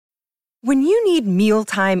When you need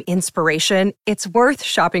mealtime inspiration, it's worth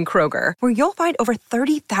shopping Kroger, where you'll find over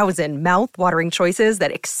 30,000 mouth-watering choices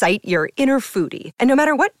that excite your inner foodie. And no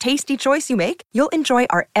matter what tasty choice you make, you'll enjoy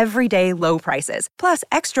our everyday low prices, plus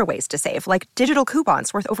extra ways to save, like digital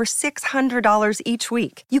coupons worth over $600 each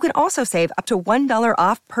week. You can also save up to $1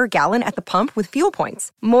 off per gallon at the pump with fuel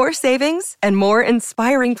points. More savings and more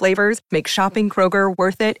inspiring flavors make shopping Kroger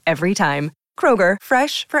worth it every time. Kroger,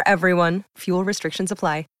 fresh for everyone. Fuel restrictions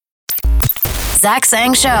apply. Zach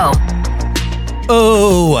Sang Show.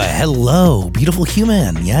 Oh, hello, beautiful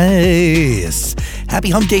human. Yes. Happy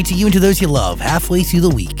hump day to you and to those you love. Halfway through the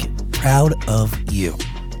week. Proud of you.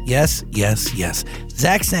 Yes, yes, yes.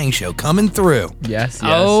 Zach Sang Show coming through. Yes.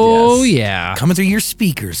 Oh, yeah. Coming through your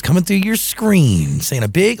speakers, coming through your screen. Saying a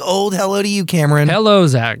big old hello to you, Cameron. Hello,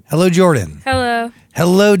 Zach. Hello, Jordan. Hello.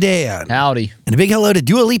 Hello, Dan. Howdy. And a big hello to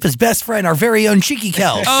Dua Lipa's best friend, our very own Cheeky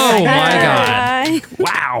Kels. Oh, my God.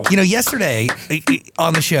 Wow. You know, yesterday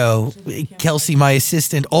on the show, Kelsey, my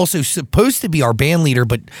assistant, also supposed to be our band leader,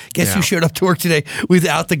 but guess who showed up to work today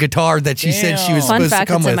without the guitar that she said she was Fun supposed fact,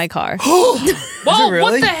 to come it's with? in my car. Well, really?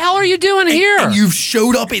 what the hell are you doing here? And you've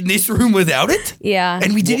showed up in this room without it? Yeah.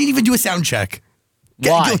 And we didn't even do a sound check.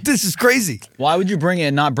 Why? This is crazy. Why would you bring it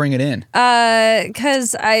and not bring it in?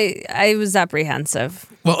 Because I was apprehensive.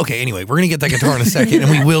 Well, okay, anyway, we're going to get that guitar in a second, and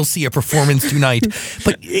we will see a performance tonight.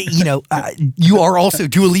 But, you are also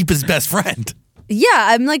Dua Lipa's best friend. Yeah,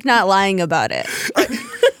 I'm like not lying about it.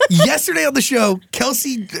 Yesterday on the show,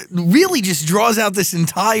 Kelsey really just draws out this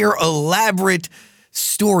entire elaborate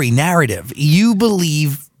story narrative. You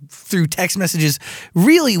believe through text messages,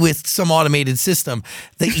 really with some automated system,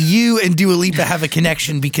 that you and Dua Lipa have a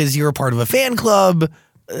connection because you're a part of a fan club.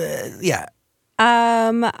 Yeah.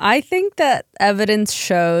 I think that evidence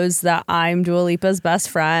shows that I'm Dua Lipa's best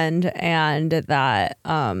friend and that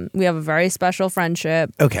we have a very special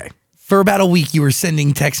friendship. Okay. For about a week, you were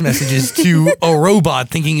sending text messages to a robot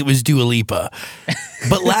thinking it was Dua Lipa.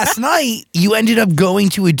 But last night, you ended up going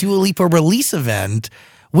to a Dua Lipa release event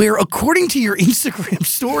where, according to your Instagram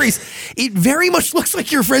stories, it very much looks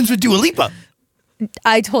like you're friends with Dua Lipa.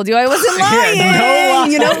 I told you I wasn't lying. Yeah, no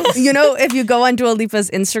lie. You know, if you go on Dua Lipa's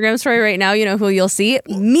Instagram story right now, you know who you'll see?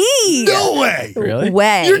 Me. No way. Really?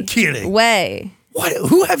 Way. You're kidding. Way. What?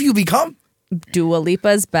 Who have you become? Dua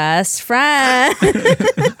Lipa's best friend.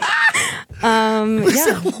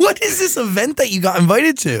 So what is this event that you got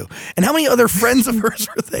invited to? And how many other friends of hers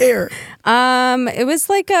were there? It was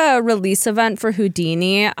like a release event for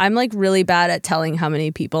Houdini. I'm like really bad at telling how many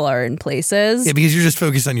people are in places. Yeah, because you're just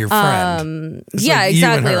focused on your friend. It's Yeah, like you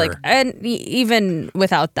and exactly. her. Like, and even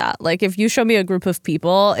without that, like if you show me a group of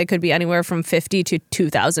people, it could be anywhere from 50 to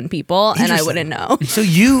 2,000 people, and I Interesting. wouldn't know.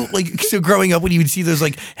 So growing up when you would see those,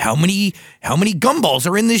 like, how many gumballs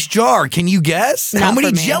are in this jar? Can you guess? How Not many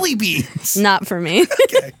for me. jelly beans? Not for me.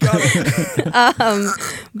 Okay, got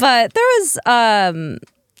it. But there was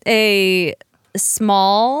a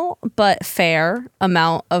small but fair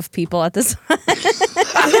amount of people at this.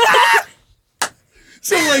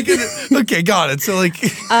 So okay, got it. So like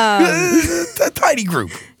a tiny group.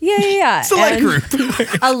 Yeah. It's a light And group.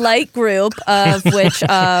 a light group of which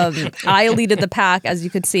I leaded the pack, as you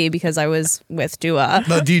could see, because I was with Dua.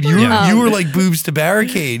 No, dude, you were like boobs to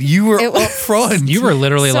barricade. You were It- up front. You were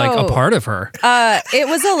literally like So- a part of her. It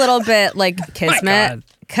was a little bit like kismet God.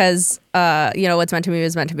 because what's meant to be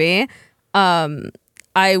was meant to be.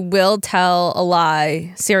 I will tell a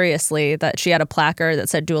lie seriously that she had a placard that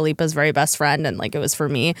said Dua Lipa's very best friend and like it was for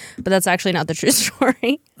me, but that's actually not the true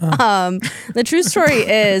story. The true story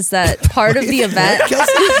is that part of the event.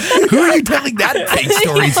 Kelsey, who are you telling that fake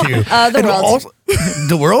story to? The And world. also-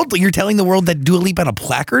 the world? You're telling the world that Dua Lipa had a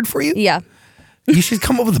placard for you? Yeah. You should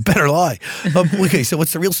come up with a better lie. Okay, so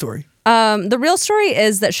what's the real story? The real story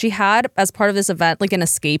is that she had, as part of this event, like an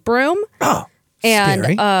escape room. Oh, And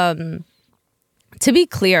scary. to be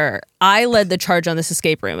clear, I led the charge on this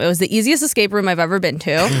escape room. It was the easiest escape room I've ever been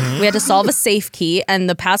to. We had to solve a safe key, and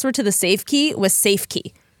the password to the safe key was safe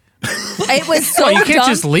key. It was so You can't dumb.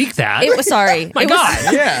 just leak that. It was sorry. My it was,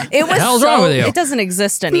 God. Yeah. It was the hell's so, wrong with you? It doesn't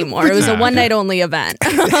exist anymore. It was a one night only event.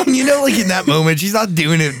 You know, like in that moment, she's not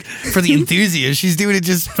doing it for the enthusiast. She's doing it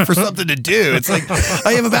just for something to do. It's like,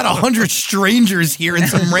 I have about 100 strangers here in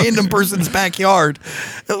some random person's backyard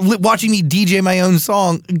watching me DJ my own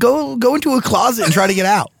song. Go into a closet and try to get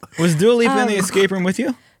out. Was Dua Lipa in the escape room with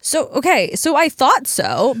you? So I thought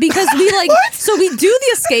so because we so we do the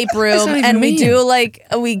escape room even and we mean?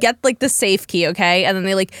 do we get like the safe key, okay, and then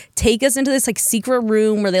they like take us into this like secret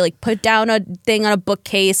room where they like put down a thing on a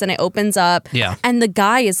bookcase and it opens up, Yeah. and the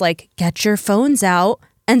guy is like, get your phones out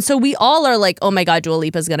And so we all are like, oh my God, Dua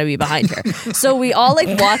Lipa's gonna be behind her. So we all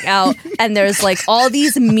like walk out and there's like all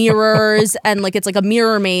these mirrors and like it's like a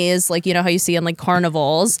mirror maze, like you know how you see in like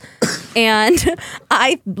carnivals. And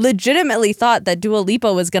I legitimately thought that Dua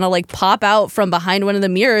Lipa was gonna like pop out from behind one of the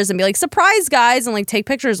mirrors and be like, surprise guys, and like take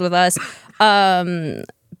pictures with us.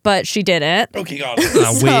 But she didn't. Okay, got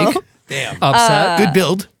it. Weak. Damn. Upset. Good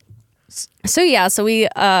build. So yeah, so we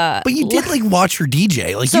But you did like watch her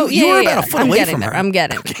DJ. Like So you were about a foot I'm away getting from there. her. I'm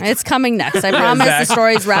getting there. It's coming next. I promise the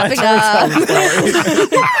story's wrapping up.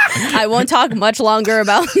 I won't talk much longer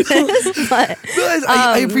about this, but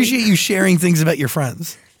I appreciate you sharing things about your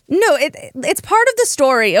friends. no, it's part of the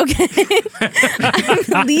story, okay?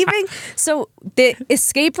 I'm leaving. So the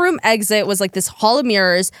escape room exit was like this hall of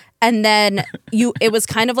mirrors, and then it was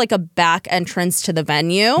kind of like a back entrance to the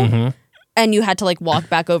venue. And you had to like walk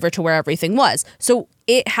back over to where everything was. So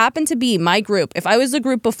it happened to be my group. If I was the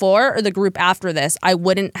group before or the group after this, I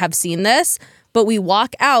wouldn't have seen this. But we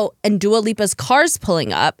walk out and Dua Lipa's car's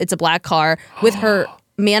pulling up. It's a black car with her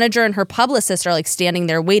manager and her publicist are like standing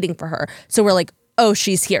there waiting for her. So we're like, oh,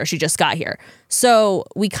 she's here. She just got here. So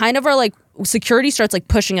we kind of are like, security starts like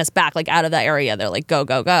pushing us back like out of that area. They're like, go,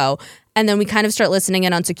 go, go. And then we kind of start listening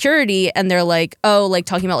in on security and they're like, oh, like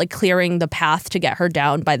talking about like clearing the path to get her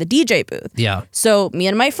down by the DJ booth. Yeah. So me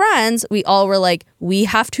and my friends, we all were like, we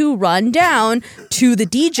have to run down to the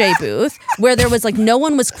DJ booth where there was like no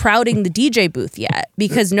one was crowding the DJ booth yet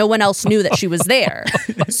because no one else knew that she was there.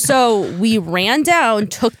 So we ran down,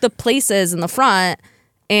 took the places in the front,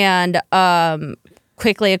 and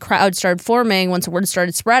quickly a crowd started forming once the word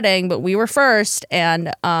started spreading, but we were first,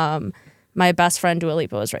 and my best friend Dua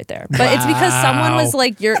Lipa was right there. But it's because someone was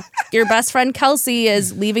like, your best friend Kelsey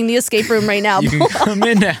is leaving the escape room right now. You can come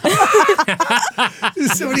in now.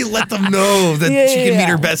 Somebody let them know that she can meet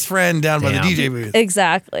her best friend down by the DJ booth.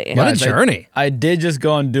 Exactly. What a Guys, journey. I did just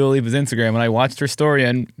go on Dua Lipa's Instagram and I watched her story,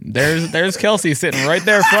 and there's Kelsey sitting right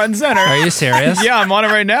there front and center. Are you serious? Yeah, I'm on it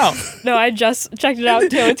right now. No, I just checked it out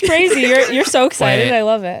too. It's crazy. You're so excited. Wait. I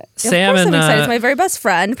love it. Sam Of course and I'm excited. It's my very best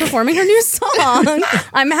friend performing her new song.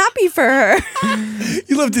 I'm happy for her.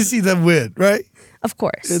 You love to see them win, right? Of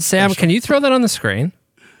course. Sam, can you throw that on the screen?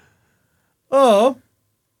 Oh.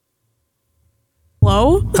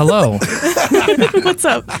 Hello? Hello. What's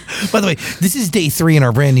up? By the way, this is day 3 in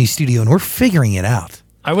our brand new studio, and we're figuring it out.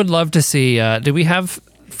 I would love to see. Do we have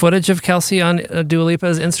footage of Kelsey on Dua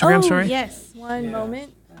Lipa's Instagram story? Yes. One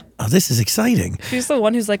moment. Oh, this is exciting. She's the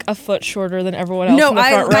one who's like a foot shorter than everyone else No, in the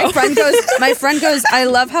front row. my friend goes, I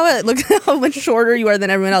love how it looks how much shorter you are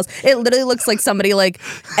than everyone else. It literally looks like somebody like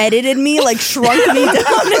edited me, like shrunk me down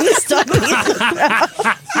and stuck me.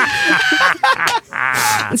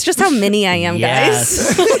 It's just how mini I am,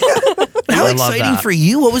 Yes. guys. How I love exciting that. for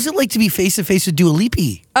you. What was it like to be face to face with Dua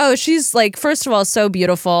Lipa? Oh, she's like, first of all, so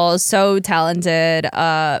beautiful, so talented,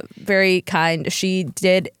 very kind. She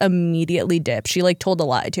did immediately dip. She like told a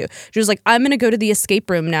lie too. She was like, I'm gonna go to the escape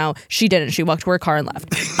room now. She didn't. She walked to her car and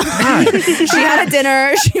left. She had a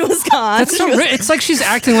dinner. She was gone. That's so it's like she's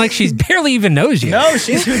acting like she barely even knows you. No,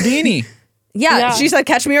 she's Houdini. Yeah, she said,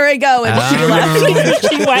 catch me where I go, and she left.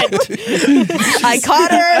 She went. I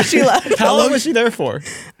caught her. She left. How long was she there for?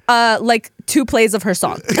 Like 2 plays of her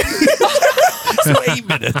song. So 8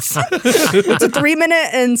 minutes. It's a 3-minute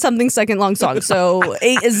and something second long song, so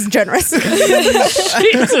 8 is generous.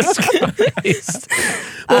 Jesus Christ.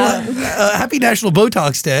 Happy National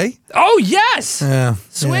Botox Day. Oh, yes. Yeah.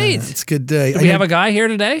 Sweet. Yeah, it's a good day. Do we have a guy here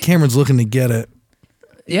today? Cameron's looking to get it.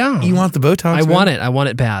 Yeah. You want the Botox? I man? want it. I want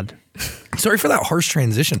it bad. Sorry for that harsh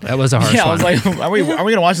transition. That was a harsh Yeah, I one. was like, are we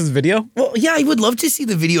gonna watch this video? Well, yeah, I would love to see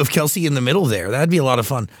the video of Kelsey in the middle there. That'd be a lot of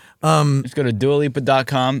fun. Just go to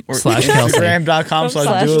dualipa.com or Slash Kelsey.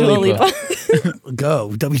 Instagram.com/Dua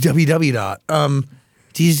Go www.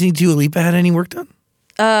 Do you think Dua Lipa had any work done?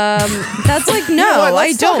 That's like, no,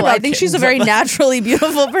 I don't. I think she's a very naturally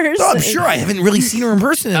beautiful person. Oh, I'm sure I haven't really seen her in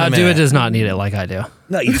person in a Dua minute. does not need it like I do.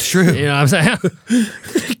 No, it's true. You know what I'm saying?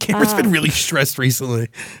 Cameron's been really stressed recently.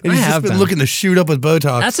 And he's just have been been. looking to shoot up with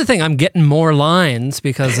Botox. That's the thing. I'm getting more lines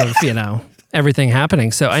because of, everything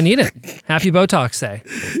happening. So I need it. Happy Botox Day.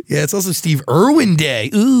 Yeah, it's also Steve Irwin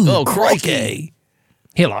Day. Ooh, Oh, crikey. crikey.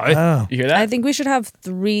 Hello. You hear that? I think we should have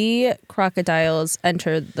 3 crocodiles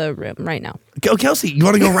enter the room right now. Go, Kelsey, you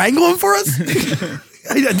want to go wrangle him for us?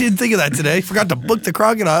 I didn't think of that today. Forgot to book the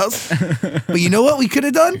crocodiles. But you know what we could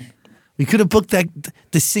have done? We could have booked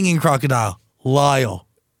the singing crocodile, Lyle.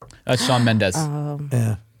 That's Shawn Mendes.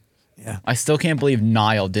 Yeah. I still can't believe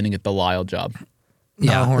Niall didn't get the Lyle job.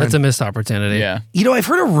 Yeah, No, that's a missed opportunity. Yeah. You know, I've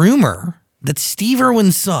heard a rumor that Steve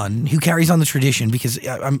Irwin's son, who carries on the tradition, because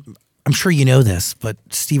I'm sure you know this, but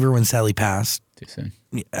Steve Irwin sadly passed Too soon.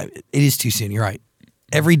 It is too soon. You're right.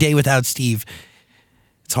 Every day without Steve,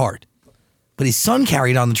 it's hard. But his son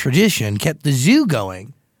carried on the tradition, kept the zoo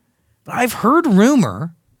going. But I've heard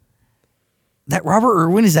rumor that Robert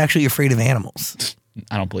Irwin is actually afraid of animals.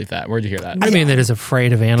 I don't believe that. Where'd you hear that? What do you mean that is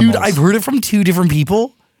afraid of animals? Dude, I've heard it from 2 different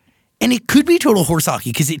people. And it could be total horse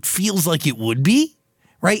hockey because it feels like it would be,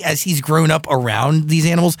 right? As he's grown up around these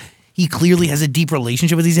animals, he clearly has a deep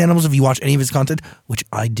relationship with these animals. If you watch any of his content, which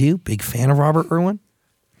I do, big fan of Robert Irwin.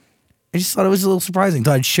 I just thought it was a little surprising.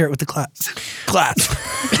 Thought I'd share it with the class.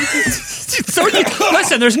 So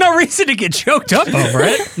listen, there's no reason to get choked up over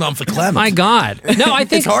it. No, I'm for Clement. My God. No, I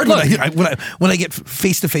think It's hard look, when I get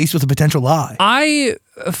face to face with a potential lie. I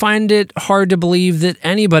find it hard to believe that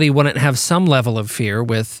anybody wouldn't have some level of fear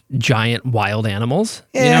with giant wild animals.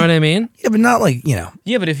 You Yeah. know what I mean? Yeah, but not like, you know.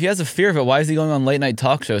 Yeah, but if he has a fear of it, why is he going on late night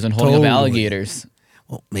talk shows and holding Totally. up alligators?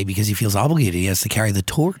 Well, maybe because he feels obligated. He has to carry the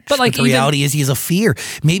torch. But, like, the even- reality is he has a fear.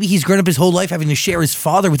 Maybe he's grown up his whole life having to share his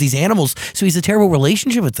father with these animals, so he's a terrible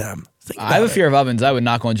relationship with them. Think I have a about it. fear of ovens. I would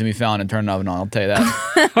knock on Jimmy Fallon and turn an oven on. I'll tell you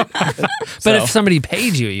that. But if somebody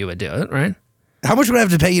paid you, you would do it, right? How much would I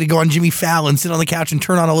have to pay you to go on Jimmy Fallon, sit on the couch, and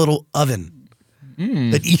turn on a little oven?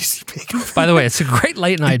 That easy pick. By the way, it's a great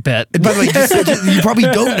late night bet. And by the way, you probably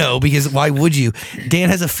don't know because why would you? Dan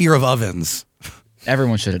has a fear of ovens.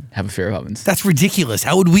 Everyone should have a fear of ovens. That's ridiculous.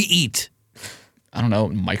 How would we eat? I don't know,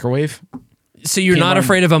 microwave? So you're not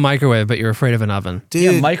afraid of a microwave, but you're afraid of an oven.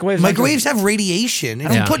 Dude, Yeah, microwaves have radiation.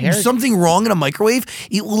 If Yeah. you put something wrong in a microwave,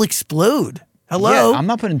 it will explode. Hello? Yeah, I'm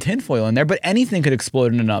not putting tinfoil in there, but anything could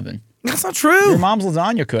explode in an oven. That's not Your true. mom's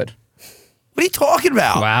lasagna could. What are you talking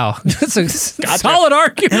about? Wow. That's a solid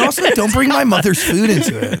argument. And also, don't bring my mother's food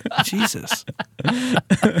into it. Jesus.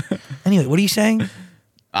 Anyway, what are you saying?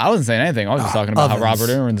 I wasn't saying anything. I was just talking about ovens. how Robert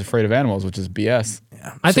Irwin's afraid of animals, which is BS.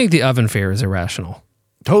 I think the oven fear is irrational.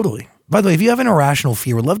 Totally. By the way, if you have an irrational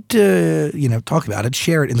fear, we'd love to, talk about it.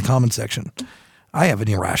 Share it in the comment section. I have an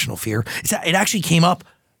irrational fear. It actually came up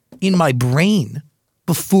in my brain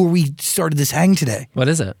before we started this hang today. What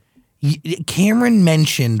is it? Cameron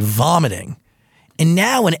mentioned vomiting. And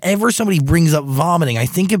now whenever somebody brings up vomiting, I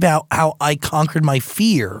think about how I conquered my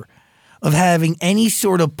fear of having any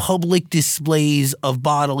sort of public displays of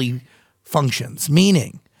bodily functions.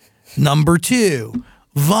 Meaning, number 2,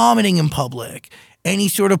 vomiting in public. Any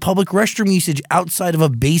sort of public restroom usage outside of a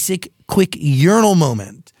basic, quick urinal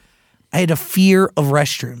moment. I had a fear of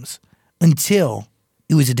restrooms until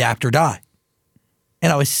it was adapt or die.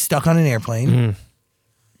 And I was stuck on an airplane,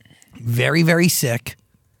 very, very sick,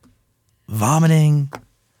 vomiting,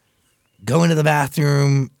 going to the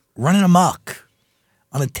bathroom, running amok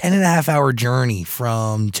on a 10.5-hour journey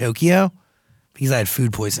from Tokyo because I had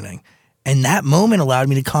food poisoning. And that moment allowed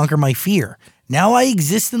me to conquer my fear. Now I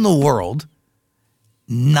exist in the world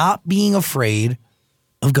not being afraid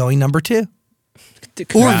of going number 2.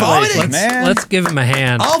 Or vomiting. Let's give him a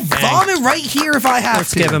hand. I'll vomit right here if I have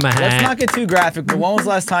Let's to. give him a Let's hand. not get too graphic, but when was the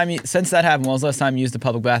last time, since that happened, when was the last time you used the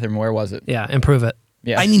public bathroom? Where was it? Yeah, improve it.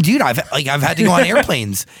 Yeah. I mean, dude, I've had to go on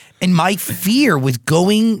airplanes, and my fear with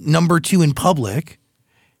going number 2 in public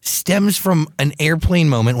stems from an airplane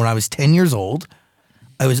moment when I was 10 years old.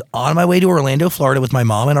 I was on my way to Orlando, Florida with my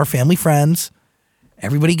mom and our family friends.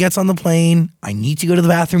 Everybody gets on the plane. I need to go to the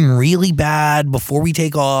bathroom really bad before we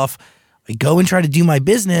take off. I go and try to do my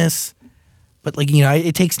business, but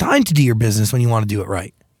it takes time to do your business when you want to do it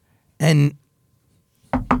right. And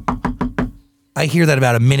I hear that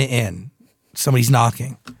about a minute in. Somebody's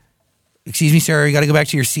knocking. Excuse me, sir, you got to go back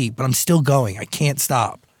to your seat, but I'm still going. I can't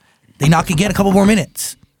stop. They knock again, a couple more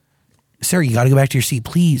minutes. Sir, you got to go back to your seat.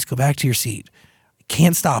 Please go back to your seat. I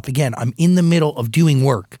can't stop. Again, I'm in the middle of doing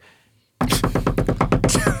work.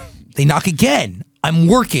 They knock again. I'm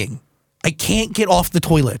working. I can't get off the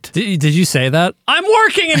toilet. Did you say that? I'm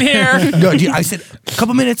working in here. No, dude, I said, a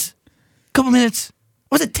couple minutes. I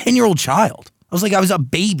was a 10-year-old child. I was a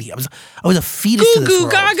baby. I was a fetus to Goo this goo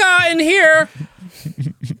world. gaga in here.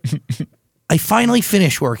 I finally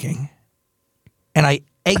finish working, and I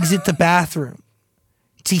exit the bathroom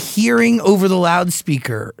to hearing over the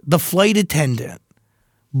loudspeaker the flight attendant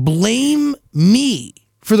blame me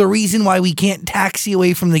for the reason why we can't taxi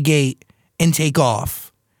away from the gate and take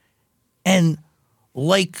off. And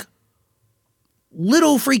like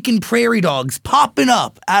little freaking prairie dogs popping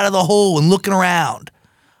up out of the hole and looking around,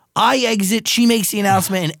 I exit, she makes the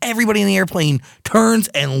announcement, and everybody in the airplane turns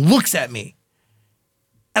and looks at me.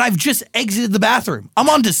 And I've just exited the bathroom. I'm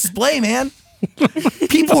on display, man.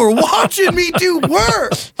 People are watching me do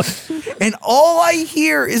work. And all I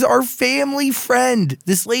hear is our family friend,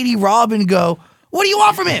 this lady Robin, go, "What do you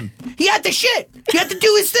want from him? He had to shit. He had to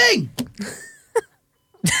do his thing."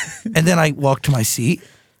 And then I walked to my seat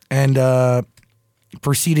and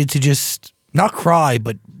proceeded to just not cry,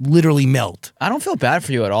 but literally melt. I don't feel bad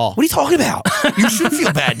for you at all. What are you talking about? You should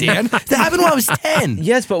feel bad, Dan. That happened when I was 10.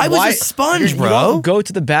 Yes, but I why? was a sponge, You bro. don't go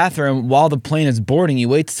to the bathroom while the plane is boarding. You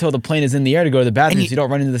wait till the plane is in the air to go to the bathroom, And so you don't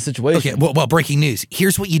run into the situation. Okay, well, breaking news.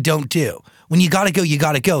 Here's what you don't do. When you gotta go, you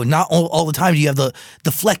gotta go. Not all the time do you have the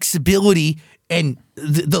flexibility and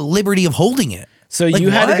the liberty of holding it. So Like, you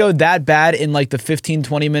had to what? go that bad in like the 15,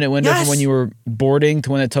 20-minute window Yes. from when you were boarding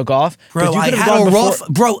to when it took off? 'Cause Bro, you I could've had gone a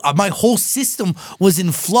before- rough... my whole system was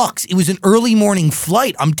in flux. It was an early morning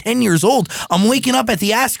flight. I'm 10 years old. I'm waking up at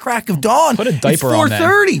the ass crack of dawn. Put a diaper it's on then.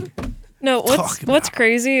 4:30. No, Talking what's about.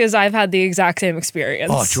 crazy is I've had the exact same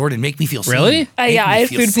experience. Oh, Jordan, make me feel Really? seen. Make Yeah, me I had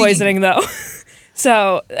feel food seen. poisoning though.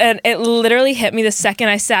 So, and it literally hit me the second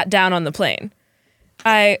I sat down on the plane.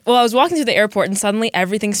 I was walking through the airport and suddenly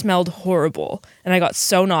everything smelled horrible and I got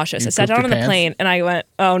so nauseous. You I sat pooped down your on the pants? plane and I went,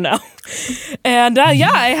 oh no. And I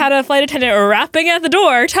had a flight attendant rapping at the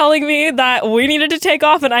door telling me that we needed to take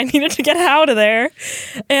off and I needed to get out of there.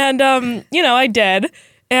 And, I did.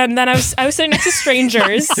 And then I was sitting next to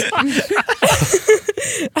strangers.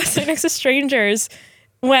 I was sitting next to strangers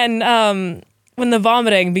when the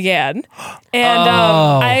vomiting began.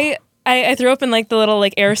 And I threw up in like the little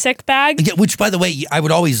like air sick bag. Yeah, which, by the way, I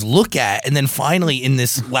would always look at, and then finally in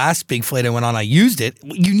this last big flight I went on, I used it.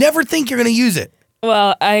 You never think you're going to use it.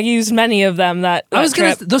 Well, I used many of them that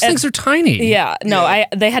trip. Those things are tiny. Yeah, no,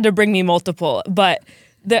 they had to bring me multiple, but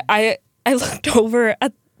I looked over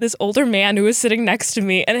at this older man who was sitting next to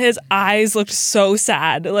me, and his eyes looked so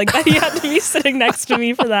sad, like that he had to be sitting next to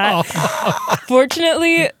me for that.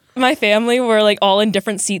 Fortunately, my family were like all in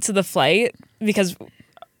different seats of the flight because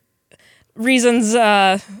reasons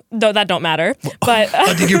that don't matter. But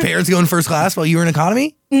Did your parents go in first class while you were in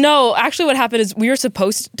economy? no, actually what happened is we were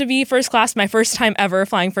supposed to be first class, my first time ever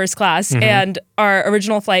flying first class, and our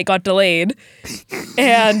original flight got delayed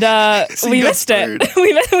and we missed it.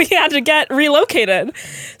 We had to get relocated.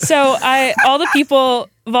 So all the people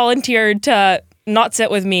volunteered to not sit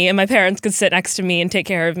with me and my parents could sit next to me and take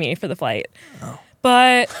care of me for the flight.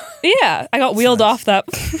 But yeah, I got wheeled off that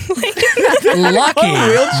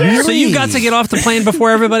Lucky. So you got to get off the plane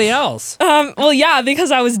before everybody else. well, yeah,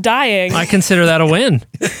 because I was dying. I consider that a win.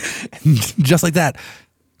 Just like that.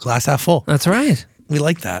 Glass half full. That's right. We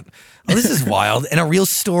like that. Oh, this is wild. And a real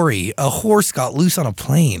story. A horse got loose on a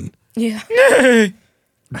plane. Yeah.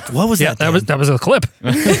 What was that? Dan? That was a clip.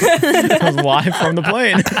 It was live from the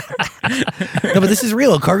plane. No, but this is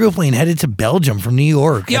real. A cargo plane headed to Belgium from New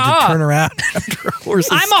York. Had Yeah. to turn around after a horse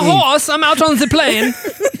I'm a escaped. horse. I'm out on the plane.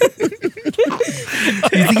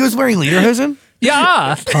 You think he was wearing lederhosen?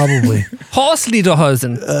 Yeah. Probably. Horse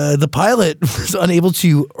Lederhosen. The pilot was unable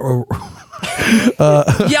to...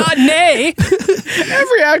 Yeah, nay.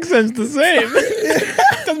 Every accent's the same.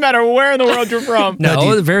 Doesn't matter where in the world you're from.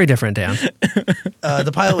 No, very different, Dan.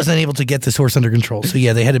 the pilot was unable to get this horse under control. So,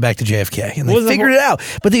 yeah, they headed back to JFK. And they Was the figured it out.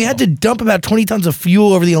 But they had to dump about 20 tons of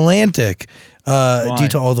fuel over the Atlantic due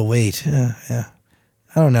to all the weight. Yeah.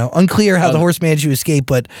 I don't know. Unclear how the horse managed to escape,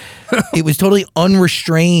 but it was totally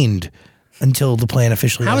unrestrained until the plane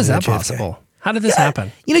officially How is landed that at JFK. possible? How did this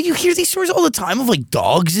happen? You know, you hear these stories all the time of like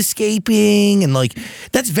dogs escaping, and like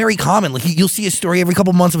that's very common. Like you'll see a story every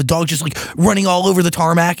couple months of a dog just like running all over the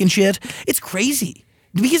tarmac and shit. It's crazy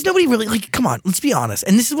because nobody really like. Come on, let's be honest.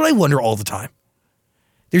 And this is what I wonder all the time.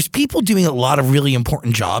 There's people doing a lot of really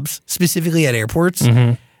important jobs, specifically at airports.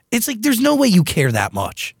 It's like there's no way you care that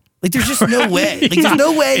much. Like there's just no way. Like there's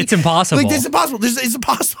no way. It's impossible. Like it's impossible. It's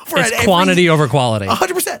impossible for It's quantity over quality.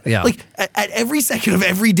 100%. Yeah. Like at every second of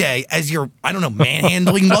every day, as you're, I don't know,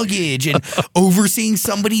 manhandling luggage and overseeing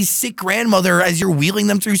somebody's sick grandmother as you're wheeling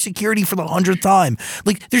them through security for the 100th time.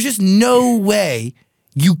 Like there's just no way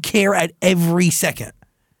you care at every second.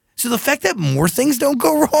 So the fact that more things don't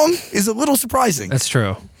go wrong is a little surprising. That's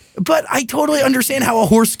true. But I totally understand how a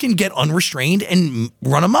horse can get unrestrained and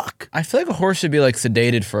run amok. I feel like a horse should be like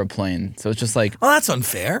sedated for a plane. So it's just like, Well, that's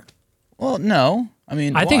unfair. well, no. I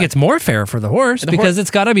mean, I think why? it's more fair for the horse because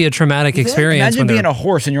it's got to be a traumatic experience. Imagine when being they're- a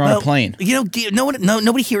horse and you're on a plane. You know,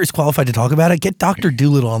 nobody here is qualified to talk about it. Get Dr.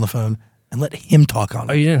 Doolittle on the phone and let him talk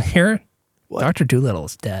on Oh, it. you didn't hear it? Dr. Doolittle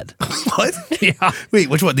is dead. What? Yeah. Wait,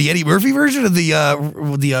 which one? The Eddie Murphy version or the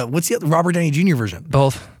what's the other, Robert Downey Jr. version?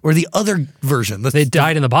 Both. Or the other version? They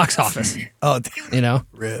died in the box office. Oh, You know?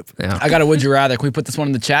 rip. Yeah. I got a would you rather. Can we put this one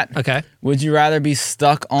in the chat? Okay. Would you rather be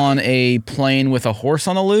stuck on a plane with a horse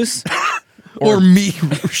on the loose? Or me.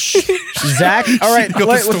 Zach? All right, Go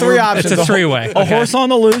wait, with three storm. options. It's a three-way. A horse on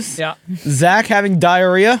the loose. Yeah. Zach having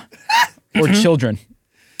diarrhea or children.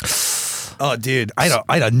 Oh, dude, I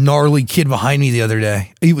had a gnarly kid behind me the other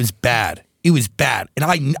day. It was bad. It was bad. And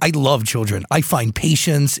I love children. I find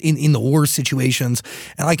patience in the worst situations.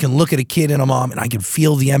 And I can look at a kid and a mom and I can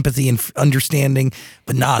feel the empathy and understanding.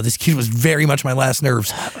 But nah, this kid was very much my last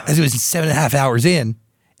nerves as it was 7.5 hours in.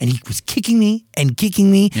 And he was kicking me and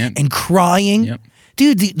crying. Yep.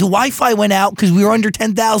 Dude, the Wi-Fi went out because we were under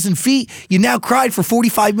 10,000 feet. You now cried for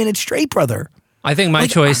 45 minutes straight, brother. I think my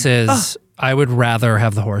choice is I would rather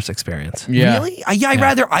have the horse experience. Yeah. Really? I'd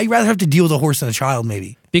rather have to deal with a horse than a child,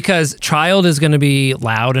 maybe. Because child is going to be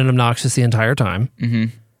loud and obnoxious the entire time. Mm-hmm.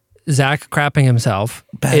 Zach crapping himself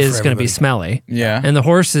Bad is for going to be everybody. smelly. Yeah. And the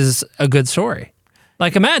horse is a good story.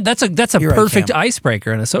 Like, imagine that's a You're right, perfect Cam.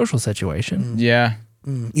 icebreaker in a social situation. Yeah.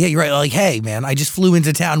 Yeah, you're right. Like, hey, man, I just flew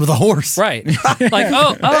into town with a horse. Right. Like,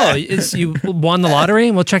 you won the lottery?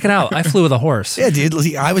 Well, check it out. I flew with a horse. Yeah, dude.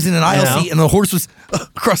 I was in an aisle know? seat and the horse was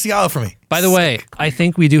across the aisle from me. By the way, I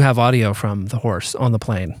think we do have audio from the horse on the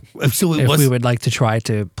plane. So it If was. we would like to try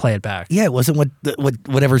to play it back. Yeah, it wasn't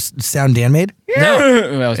whatever sound Dan made.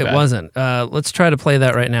 No, That was it bad. wasn't. Let's try to play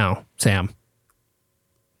that right now, Sam.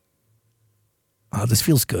 Oh, this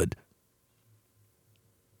feels good.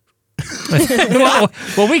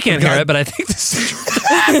 well, we can't hear it, but I think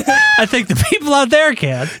I think the people out there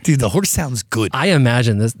can. Dude, the horse sounds good. I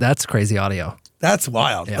imagine that's crazy audio. That's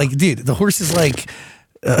wild. Yeah. Like, dude, the horse is like,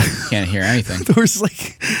 Can't hear anything. the horse is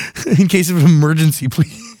like, in case of an emergency,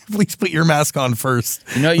 please put your mask on first.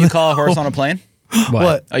 You know what you call a horse on a plane?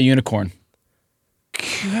 What? A unicorn.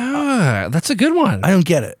 That's a good one. I don't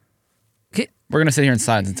get it. We're going to sit here in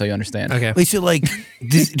silence until you understand. Okay. Wait, so like,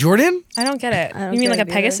 Jordan? I don't get it. don't You mean get like a it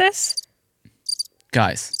either. Pegasus?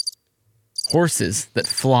 Guys, horses that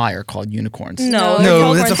fly are called unicorns. No,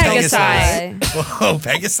 No, they're that's called a Pegasi. Oh,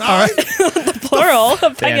 Pegasi. Plural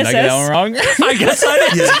of Did I get that one Pegasus. wrong? I guess I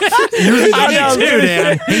did. You're the I idiot. did too,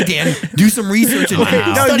 Dan. Hey, Dan, do some research and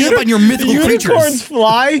study up on your mythical creatures.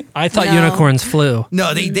 fly? I thought No. unicorns flew.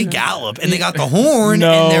 No, they gallop and they got the horn No.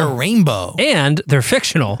 and they're rainbow. And they're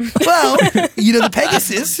fictional. Well, the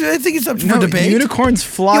Pegasus, I think it's up for debate. Unicorns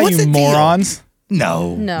fly, Yeah, what's you the deal? morons.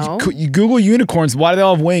 No. No. You Google unicorns. Why do they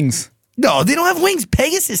all have wings? No, they don't have wings.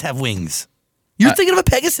 Pegasus have wings. You're thinking of a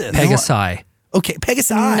Pegasus. Pegasi. Okay,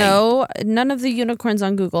 Pegasi. No, none of the unicorns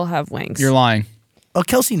on Google have wings. You're lying. Oh,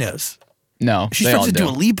 Kelsey knows. No, She's they friends all with do.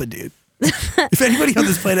 Dua Lipa, dude. If anybody on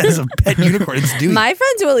this planet has a pet unicorn, it's Dua. My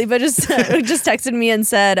friend Dua Lipa just texted me and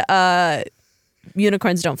said,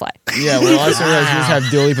 unicorns don't fly. Yeah, well, I also realized you just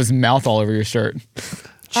have Dua Lipa's mouth all over your shirt.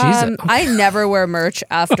 Jesus. I never wear merch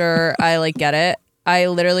after I get it. I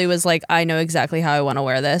literally was like, I know exactly how I want to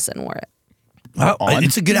wear this and wore it. Well, On.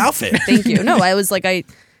 it's a good outfit. Thank you. No, I was like, I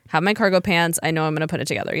have my cargo pants. I know I'm going to put it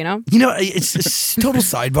together, you know? It's a total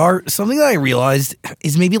sidebar. Something that I realized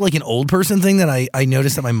is maybe like an old person thing that I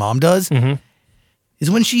noticed that my mom does is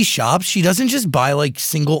when she shops, she doesn't just buy like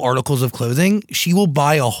single articles of clothing. She will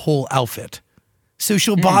buy a whole outfit. So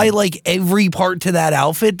she'll buy like every part to that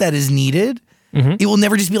outfit that is needed. It will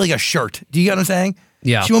never just be like a shirt. Do you get what I'm saying?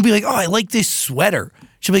 Yeah. She won't be like, oh, I like this sweater.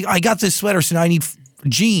 She'll be like, I got this sweater, so now I need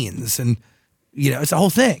jeans. And, it's a whole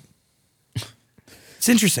thing. It's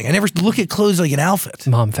interesting. I never look at clothes like an outfit.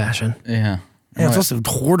 Mom fashion. Yeah. Yeah, it's also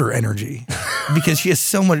hoarder energy because she has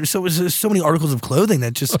so many articles of clothing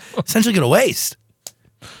that just essentially go to waste.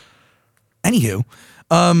 Anywho,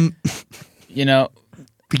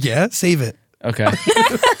 yeah, save it. Okay. No,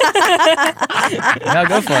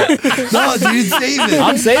 go for it. No, dude, save it.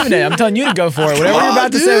 I'm saving it. I'm telling you to go for it. Whatever Come you're on,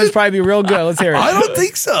 about to say dude. was probably be real good. Let's hear it. I don't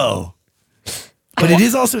think so. But it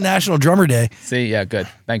is also National Drummer Day. See, yeah, good.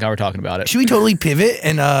 Thank God we're talking about it. Should we totally pivot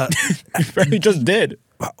and We just did.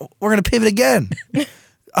 we're gonna pivot again?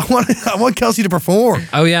 I want Kelsey to perform.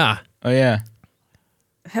 Oh, yeah. Oh, yeah.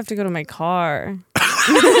 I have to go to my car.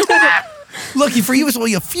 Lucky for you, it's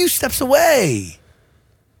only a few steps away.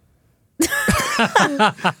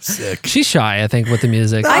 Sick. She's shy, I think, with the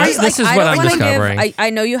music. I This is I what don't I'm wanna discovering. I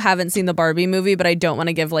know you haven't seen the Barbie movie, but I don't want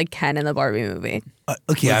to give Ken in the Barbie movie.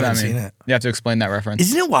 Okay, I What haven't does that seen mean? it. You have to explain that reference.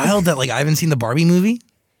 Isn't it wild that I haven't seen the Barbie movie?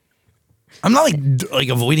 I'm not like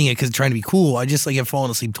avoiding it because trying to be cool. I just have fallen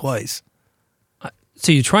asleep twice.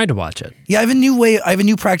 So you tried to watch it. Yeah, I have a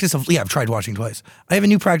new practice of. Yeah, I've tried watching twice. I have a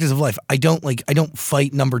new practice of life. I don't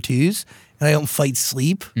fight number twos, and I don't fight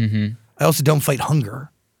sleep. Mm-hmm. I also don't fight hunger.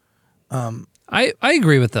 I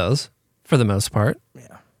agree with those for the most part.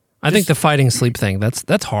 Yeah, I think the fighting sleep thing,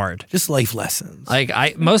 that's hard. just life lessons.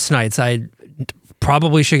 Like most nights I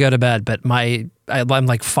probably should go to bed, but I'm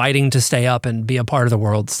like fighting to stay up and be a part of the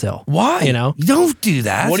world still. Why? You know? Don't do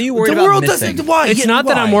that. What are you worried the about world missing? Doesn't, why? It's not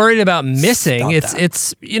that I'm worried about missing. Stop that.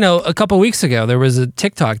 It's a couple weeks ago there was a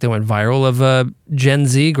TikTok that went viral of a Gen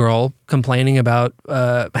Z girl complaining about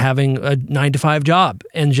having a 9-to-5 job,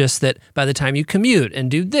 and just that by the time you commute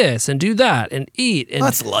and do this and do that and eat and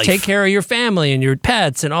That's life. take care of your family and your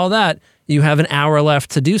pets and all that, you have an hour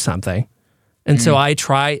left to do something. And so I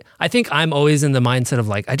think I'm always in the mindset of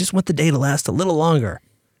like, I just want the day to last a little longer,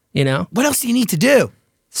 you know? What else do you need to do?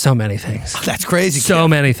 So many things. That's crazy. So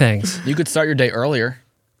many things. You could start your day earlier.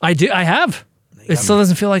 I have. It still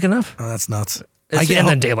doesn't feel like enough. Oh, that's nuts. And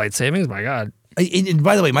then daylight savings, my God. And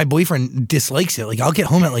by the way, my boyfriend dislikes it. Like, I'll get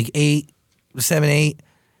home at like 8, 7, 8.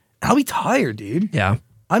 I'll be tired, dude. Yeah.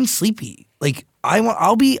 I'm sleepy. Like,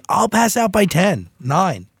 I'll pass out by 10,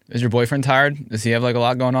 9. Is your boyfriend tired? Does he have like a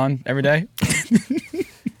lot going on every day?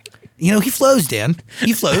 You know, he flows, Dan.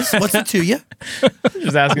 He flows. What's it to you?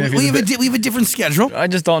 Just asking if We he's have a different schedule. I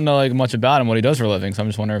just don't know like much about him, what he does for a living. So I'm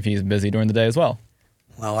just wondering if he's busy during the day as well.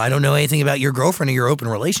 Well, I don't know anything about your girlfriend or your open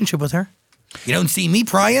relationship with her. You don't see me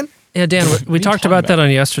prying. Yeah, Dan, we talked talking about that about?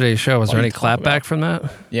 on yesterday's show. Was What there are any you talking clapback about? from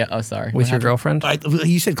that Yeah. Oh, sorry. with your girlfriend?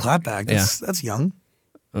 You said clapback. That's young.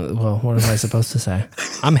 Well, what was I supposed to say?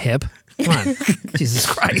 I'm hip. Come on. Jesus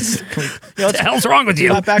Christ. What the hell's wrong with you?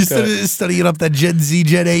 Clap back Just to it. studying up that Gen Z,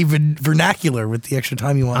 Gen A vernacular with the extra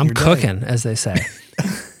time you want. in I'm your day. cooking, as they say.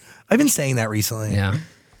 I've been saying that recently. Yeah.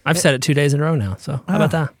 I've said it 2 days in a row now. So how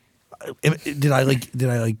about that? Did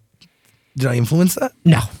I influence that?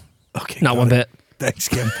 No, Okay. not got one it. bit. Thanks,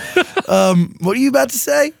 Kim. What are you about to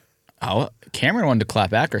say? Oh, Cameron wanted to clap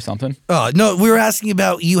back or something. Oh, no, we were asking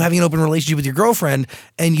about you having an open relationship with your girlfriend,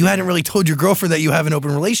 and you hadn't really told your girlfriend that you have an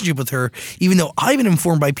open relationship with her, even though I've been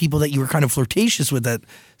informed by people that you were kind of flirtatious with at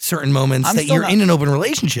certain moments I'm that still you're not- in an open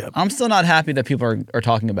relationship. I'm still not happy that people are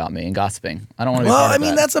talking about me and gossiping. I don't want to be Well, part I of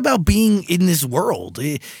mean, that. that's about being in this world.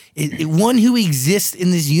 One who exists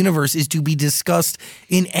in this universe is to be discussed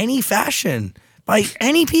in any fashion by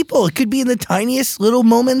any people. It could be in the tiniest little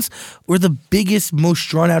moments or the biggest, most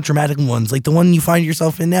drawn out, dramatic ones, like the one you find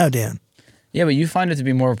yourself in now, Dan. Yeah, but you find it to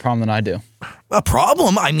be more of a problem than I do. A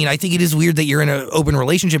problem? I mean, I think it is weird that you're in an open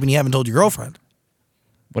relationship and you haven't told your girlfriend.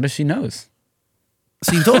 What if she knows?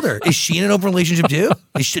 So you told her. Is she in an open relationship too?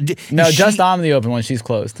 No, is just she- I'm the open one. She's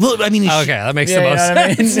closed. Well, I mean, Okay, that makes Yeah, the you most know what I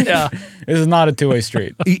mean? sense. Yeah. This is not a two-way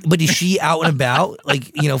street. but is she out and about,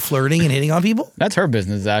 like, flirting and hitting on people? That's her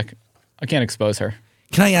business, Zach. I can't expose her.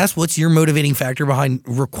 Can I ask, what's your motivating factor behind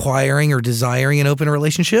requiring or desiring an open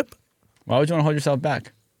relationship? Why would you want to hold yourself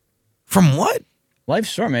back? From what? Life's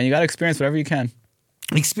short, man. You got to experience whatever you can.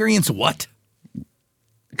 Experience what?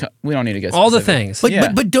 We don't need to get All the specific. things. But,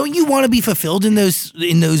 Yeah. but don't you want to be fulfilled in those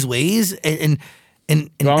ways and Do I want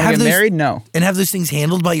to have get those married? No. and have those things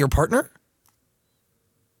handled by your partner?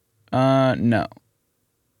 No.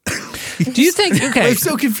 Do you think, okay. I'm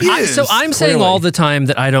so confused. I'm saying Clearly. all the time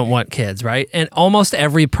that I don't want kids, right? And almost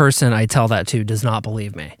every person I tell that to does not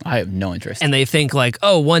believe me. I have no interest. And they think like,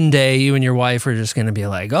 oh, one day you and your wife are just going to be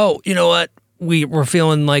like, oh, you know what? We're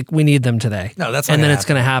feeling like we need them today. No, that's not and then gonna it's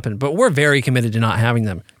going to happen. But we're very committed to not having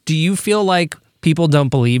them. Do you feel like people don't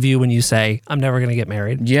believe you when you say, I'm never going to get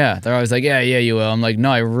married? Yeah, they're always like, yeah, you will. I'm like,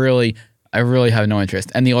 no, I really have no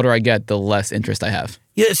interest. And the older I get, the less interest I have.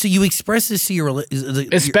 Yeah, so you express this to your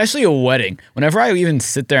Especially a wedding. Whenever I even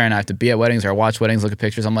sit there and I have to be at weddings or watch weddings, look at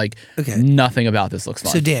pictures, I'm like, Okay. nothing about this looks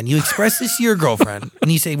fun. So Dan, you express this to your girlfriend,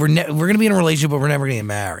 and you say we're going to be in a relationship, but we're never going to get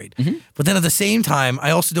married. Mm-hmm. But then at the same time,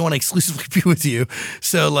 I also don't want to exclusively be with you.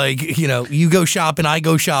 So like, you go shopping, I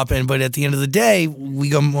go shopping, but at the end of the day, we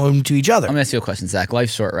go home to each other. I'm gonna ask you a question, Zach.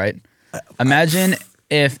 Life's short, right? Imagine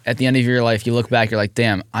if at the end of your life you look back, you're like,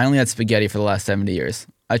 damn, I only had spaghetti for the last 70 years.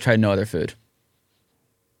 I tried no other food.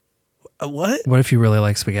 What? What if you really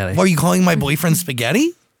like spaghetti? Are you calling my boyfriend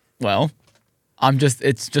spaghetti? Well, just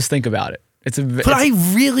think about it. It's a I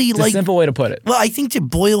really it's a like. simple way to put it. Well, I think to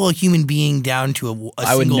boil a human being down to a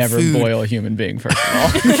I would single never food. boil a human being, first of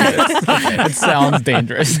all. It sounds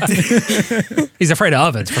dangerous. He's afraid of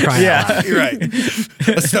ovens for crying out loud. You're right.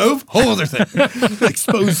 A stove, whole other thing.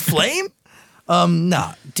 Exposed flame.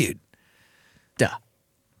 Nah, dude. Duh.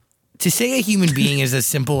 To say a human being is as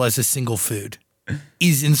simple as a single food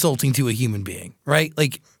is insulting to a human being, right?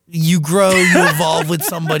 Like you grow, you evolve with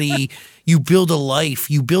somebody, you build a life,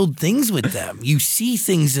 you build things with them, you see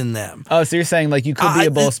things in them. Oh, so you're saying like you could be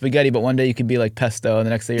a bowl of spaghetti, but one day you could be like pesto, and the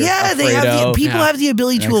next day you're Yeah, Alfredo. people Yeah. have the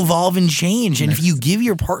ability to evolve and change, and if you give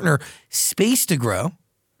your partner space to grow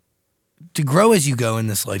as you go in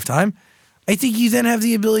this lifetime, I think you then have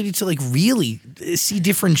the ability to like really see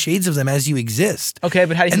different shades of them as you exist. Okay,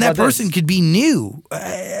 but how do you And think that about person this? could be new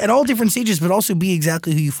at all different stages, but also be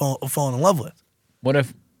exactly who you fall in love with. What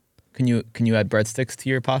if can you add breadsticks to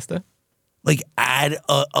your pasta? Like add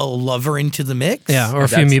a lover into the mix. Yeah, or a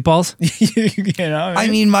few That's- meatballs. You know, I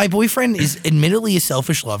mean, my boyfriend is admittedly a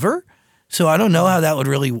selfish lover, so I don't know how that would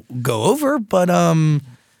really go over, but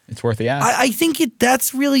it's worth the ask. I think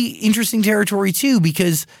that's really interesting territory too,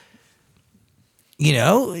 because you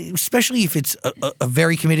know, especially if it's a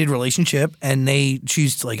very committed relationship and they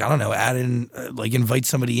choose to, like, I don't know, add in, like, invite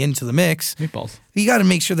somebody into the mix. Meatballs. You got to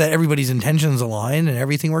make sure that everybody's intentions align and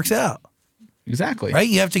everything works out, Exactly. right?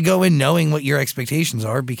 You have to go in knowing what your expectations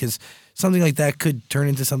are, because something like that could turn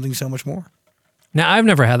into something so much more. Now, I've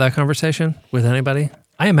never had that conversation with anybody.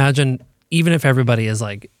 I imagine even if everybody is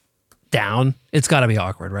like down, it's got to be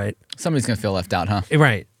awkward, right? Somebody's gonna feel left out, huh?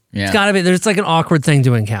 Right. Yeah. It's got to be. There's like an awkward thing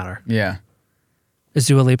to encounter. Yeah. Is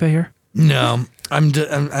Dua Lipa here? No, I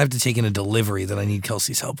have to take in a delivery that I need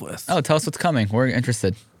Kelsey's help with. Oh, tell us what's coming. We're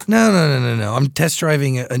interested. No. I'm test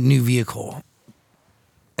driving a new vehicle,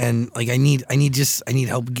 and like I need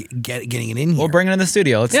help getting it in here. We'll bring it in the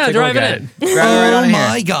studio. Let's Yeah, take a look drive it at in. it. Grab it right on Oh here.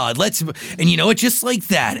 my God! And you know what? Just like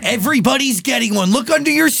that, everybody's getting one. Look under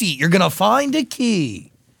your seat. You're gonna find a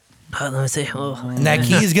key, Let me see. Oh. and that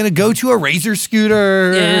key is gonna go to a Razor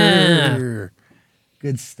scooter. Yeah.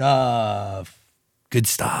 Good stuff. Good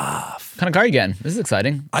stuff. What kind of car are you getting? This is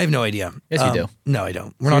exciting. I have no idea. Yes, you do. No, I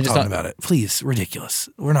don't. We're You not just talking don't- about it. Please, ridiculous.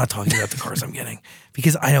 We're not talking about the cars I'm getting,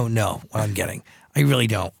 because I don't know what I'm getting. I really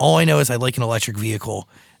don't. All I know is I like an electric vehicle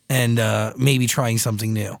and maybe trying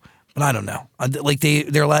something new. But I don't know. Like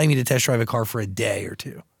they're allowing me to test drive a car for a day or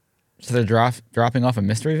two. So they're dropping off a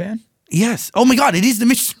mystery van? Yes. Oh my God! It is the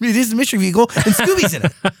mystery vehicle, and Scooby's in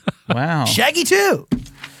it. Wow. Shaggy too. Do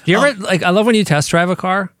you ever like? I love when you test drive a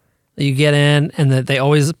car. You get in, and that they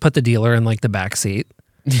always put the dealer in like the back seat.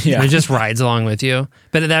 Yeah. And he just rides along with you.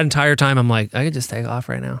 But at that entire time, I'm like, I could just take off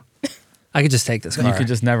right now. I could just take this car. You could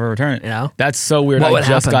just never return it. You know? That's so weird. What I would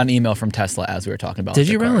just happen? got an email from Tesla as we were talking about. Did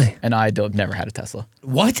the you cars, really? And I never had a Tesla.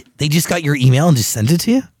 What? They just got your email and just sent it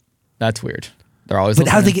to you? That's weird. They're always. But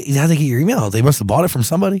how'd listening. they get your email? They must have bought it from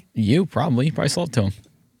somebody. You probably sold it to them.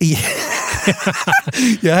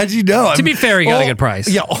 Yeah, how'd you know? To be fair, he got a good price.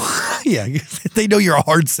 Yeah, yeah. They know you're a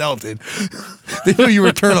hard sell, dude. They know you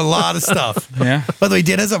return a lot of stuff. Yeah. By the way,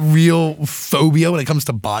 Dan has a real phobia when it comes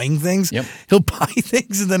to buying things. Yep. He'll buy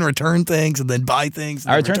things and then return things and then buy things.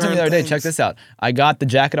 And I then returned something the other day. Check this out. I got the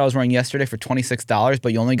jacket I was wearing yesterday for $26,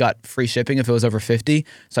 but you only got free shipping if it was over $50.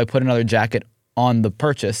 So I put another jacket on the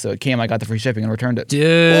purchase. So it came, I got the free shipping and returned it.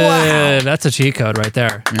 Dude, Wow. that's a cheat code right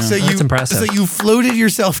there. So That's impressive. So you floated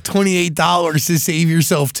yourself $28 to save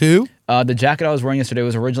yourself too? The jacket I was wearing yesterday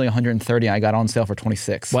was originally $130. I got on sale for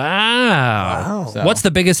 $26. Wow. So- What's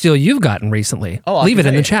the biggest deal you've gotten recently? Oh, I Leave can it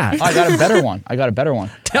in tell the you. chat. I got a better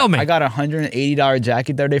one. Tell me. I got a $180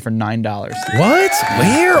 jacket the other day for $9. What?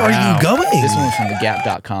 Where are you going? This one was from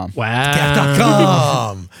thegap.com. Wow.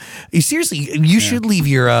 Gap.com. Seriously, you should leave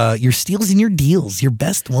your steals and your deals, your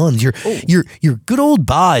best ones, your good old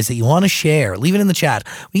buys that you want to share. Leave it in the chat.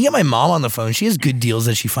 We can get my mom on the phone. She has good deals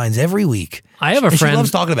that she finds every week. I have a And friend She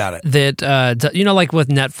loves talking about it. that you know, like with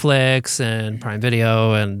Netflix and Prime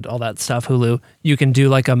Video and all that stuff, Hulu, you can do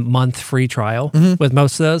like a month free trial Mm-hmm. with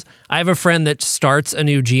most of those. I have a friend that starts a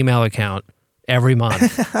new Gmail account every month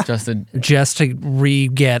Just a, just to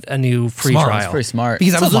get a new free Smart. trial. it's pretty smart.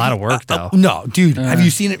 Because It's a lot of work, though. No, dude, have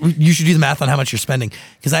you seen it? You should do the math on how much you're spending.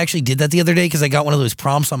 Because I actually did that the other day because I got one of those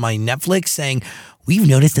prompts on my Netflix saying, we've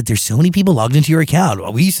noticed that there's so many people logged into your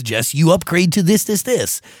account. We suggest you upgrade to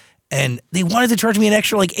this. And they wanted to charge me an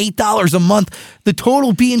extra like $8 a month, the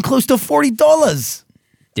total being close to $40.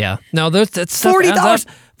 Yeah. No, that's stuff adds $40.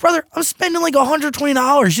 up. Brother, I'm spending like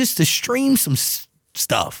 $120 just to stream some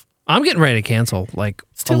stuff. I'm getting ready to cancel like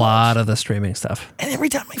too a lot of the streaming stuff. And every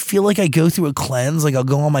time I feel like I go through a cleanse, like I'll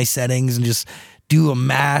go on my settings and just do a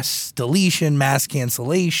mass deletion, mass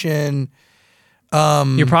cancellation.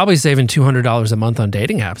 You're probably saving $200 a month on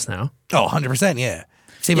dating apps now. Oh, 100%, yeah.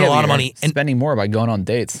 Saving Yeah, a lot but of you're money. And spending more by going on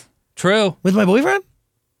dates. True. with my boyfriend,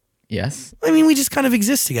 Yes. I mean, we just kind of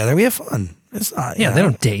exist together. We have fun. It's not, you Yeah, know, they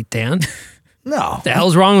don't date, Dan. No. The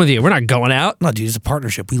hell's wrong with you? We're not going out. No, dude, it's a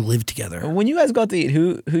partnership. We live together. When you guys go out to eat,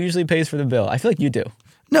 who usually pays for the bill? I feel like you do.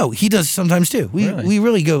 No, he does sometimes too. We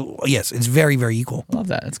really go, yes, it's very, very equal. I love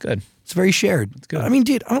that. That's good. It's very shared. It's good. I mean,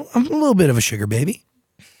 dude, I'm a little bit of a sugar baby.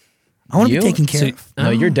 I want to be You? taken care of. No,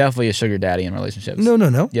 you're definitely a sugar daddy in relationships.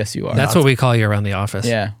 No. Yes, you are. That's what we call you around the office.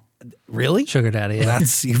 Yeah. Really? Sugar daddy. Yeah.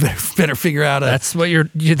 That's, you better figure out That's what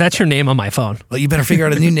that's your name on my phone. well, you better figure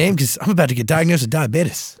out a new name because I'm about to get diagnosed with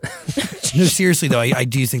diabetes. No, seriously though, I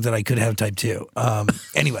do think that I could have type 2.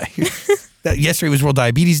 Anyway, yesterday was World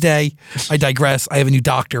Diabetes Day. I digress. I have a new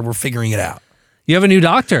doctor. We're figuring it out. You have a new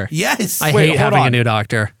doctor? Yes. I Wait, hate hold having a on. new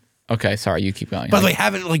doctor. Okay, sorry, you keep going. By the way, I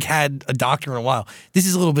haven't had a doctor in a while. This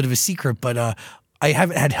is a little bit of a secret, but I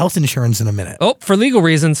haven't had health insurance in a minute. Oh, for legal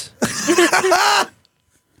reasons.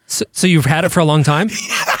 So you've had it for a long time?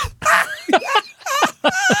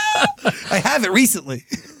 I have it recently.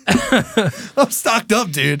 I'm stocked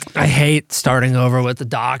up, dude. I hate starting over with a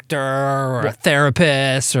doctor or a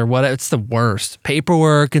therapist or what. It's the worst.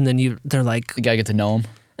 Paperwork, and then they're like, You gotta get to know him.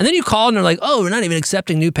 and then you call and they're like, oh, we're not even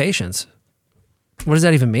accepting new patients. What does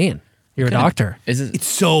that even mean? You're a doctor. It's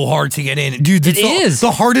so hard to get in. Dude, It is. The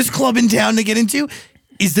hardest club in town to get into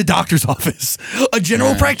is the doctor's office. A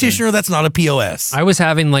general practitioner that's not a POS. I was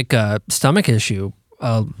having like a stomach issue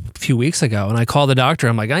a few weeks ago, and I called the doctor.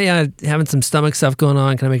 I'm like, oh yeah, having some stomach stuff going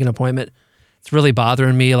on. Can I make an appointment? It's really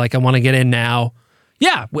bothering me. Like, I want to get in now.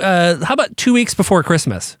 Yeah. How about 2 weeks before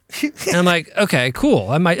Christmas? And I'm like, okay, cool.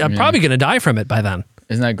 I'm probably going to die from it by then.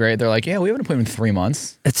 Isn't that great? They're like, yeah, we have an appointment in 3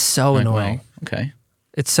 months. It's so Like, annoying. well, okay.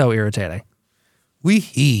 It's so irritating.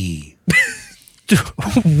 Wee-hee.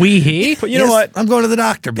 Wee-hee? But you know what? I'm going to the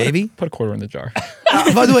doctor, baby. Put a quarter in the jar.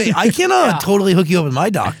 By the way, I can totally hook you up with my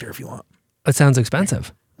doctor if you want. It sounds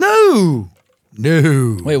expensive. No.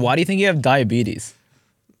 Wait, why do you think you have diabetes?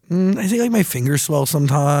 I think like my fingers swell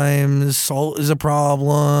sometimes. Salt is a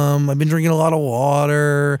problem. I've been drinking a lot of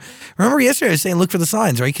water. Remember yesterday I was saying look for the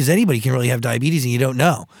signs, right? Because anybody can really have diabetes and you don't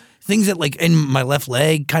know. Things that like in my left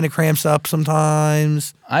leg kind of cramps up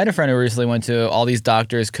sometimes. I had a friend who recently went to all these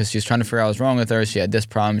doctors because she was trying to figure out what was wrong with her. She had this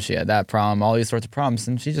problem, she had that problem, all these sorts of problems,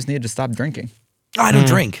 and she just needed to stop drinking. I don't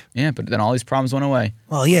drink. Yeah, but then all these problems went away.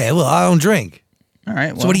 Well, yeah, well, I don't drink. All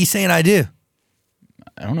right, well, So what are you saying I do?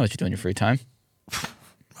 I don't know what you do in your free time.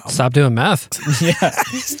 Stop doing meth. Yeah.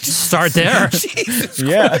 Start there.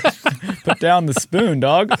 Yeah. Put down the spoon,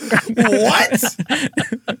 dog. What?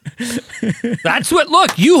 That's what,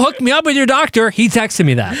 look, you hooked me up with your doctor. He texted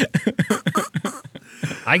me that.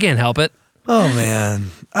 I can't help it. Oh, man.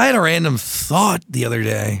 I had a random thought the other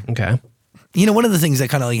day. Okay. You know, one of the things that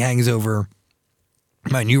kind of like hangs over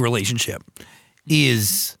my new relationship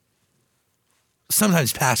is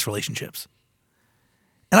sometimes past relationships.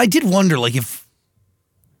 And I did wonder, like, if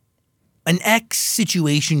an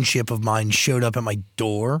ex-situationship of mine showed up at my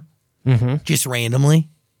door just randomly,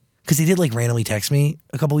 because they did, like, randomly text me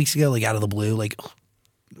a couple weeks ago, like, out of the blue, like,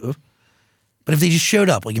 ugh. But if they just showed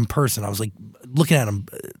up, like, in person, I was, like, looking at them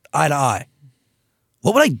eye to eye,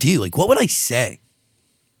 what would I do? Like, what would I say?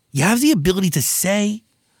 You have the ability to say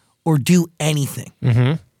or do anything.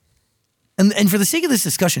 Mm-hmm. And for the sake of this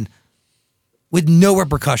discussion, with no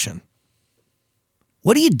repercussion,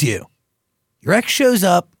 what do you do? Your ex shows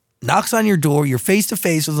up, knocks on your door, you're face to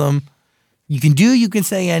face with them. You can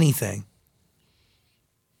say anything.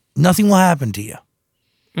 Nothing will happen to you.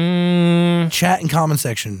 Chat and comment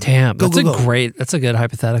section. Damn, Go, that's go, go. That's a good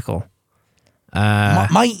hypothetical.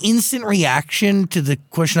 My instant reaction to the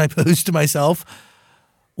question I posed to myself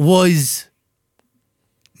was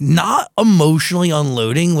not emotionally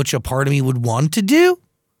unloading, which a part of me would want to do,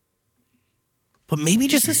 but maybe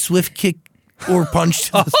just a swift kick or punch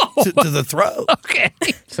to the throat. Okay.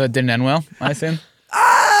 So it didn't end well, I assume?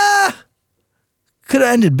 Could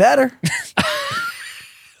have ended better.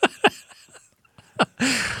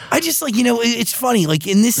 I just like, it's funny. Like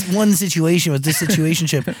in this one situation with this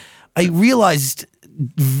situationship, I realized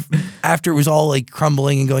after it was all like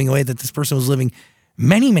crumbling and going away that this person was living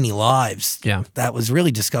many, many lives. Yeah. That was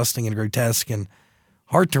really disgusting and grotesque and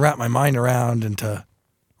hard to wrap my mind around and to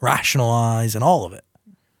rationalize and all of it.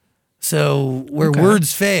 So where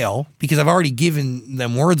words fail, because I've already given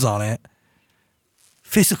them words on it,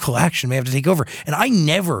 physical action may have to take over. And I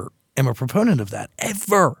never am a proponent of that,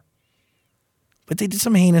 ever. But they did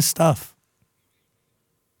some heinous stuff.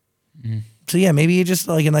 So yeah, maybe just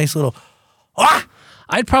like a nice little,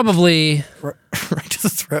 I'd probably right to the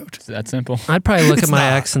throat. Is that simple? look It's at my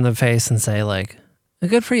not. ex in the face and say like,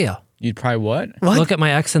 good for you. You'd probably what? Look at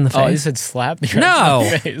my ex in the Oh, you face. said slap your No. ex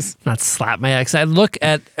in the face. Not slap my ex. I'd look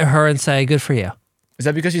at her and say, good for you. Is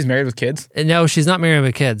that because she's married with kids? And no, she's not married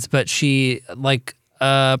with kids, but she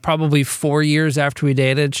probably 4 years after we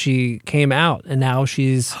dated, she came out and now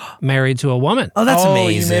she's married to a woman. Oh, that's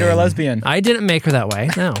amazing. You made her a lesbian. I didn't make her that way.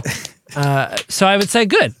 No. So I would say,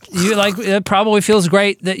 good. You it probably feels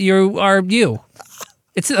great that you are you.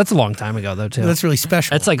 That's a long time ago though too. That's really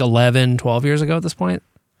special. That's like 11, 12 years ago at this point.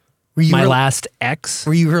 were you My her, last ex.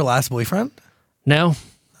 Were you her last boyfriend? No.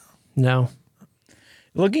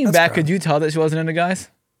 Looking back, could you tell that she wasn't into guys?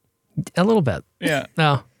 A little bit. Yeah.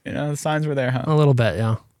 No. The signs were there, huh? A little bit,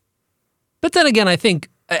 yeah. But then again, I think,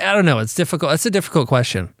 I don't know, it's difficult. It's a difficult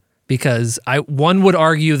question because one would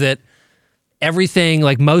argue that everything,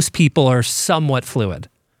 like most people are somewhat fluid.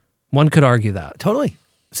 One could argue that. Totally.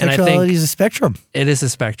 And I Sexuality think is a spectrum. it is a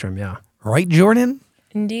spectrum, yeah. Right, Jordan?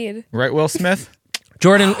 Indeed. Right, Will Smith?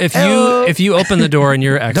 Jordan, if you open the door and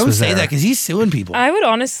your ex Don't was say there, that because he's suing people. I would It's a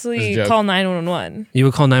honestly joke. call 911. you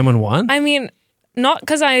would call 911? I mean, not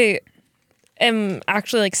because I am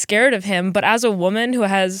actually like scared of him, but as a woman who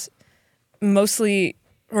has mostly,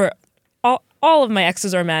 or all of my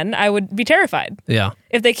exes are men, I would be terrified Yeah.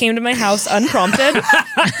 if they came to my house unprompted.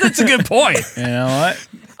 That's a good point. You know what?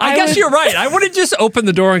 I guess you're right. I wouldn't just open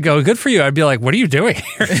the door and go, good for you. I'd be like, what are you doing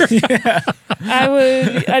here?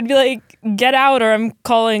 I'd be like, get out or I'm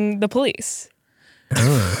calling the police.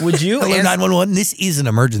 Would you Hello, 911. This is an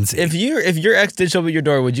emergency. if your ex did show up at your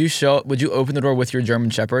door, would you open the door with your German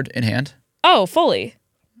Shepherd in hand? Oh, fully.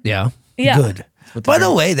 Yeah. Yeah. Good. By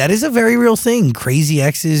the way, that is a very real thing. Crazy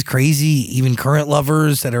exes, crazy even current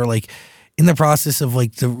lovers that are like in the process of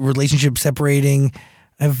like the relationship separating.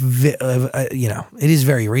 It is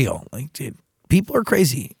very real. Like, dude, people are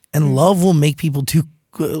crazy, and love will make people do.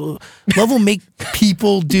 Love will make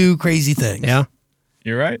people do crazy things. Yeah.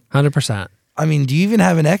 You're right. 100%. I mean, do you even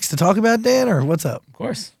have an ex to talk about, Dan, or what's up? Of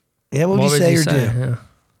course. Yeah, what would you say or do? Yeah.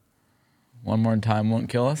 One more time won't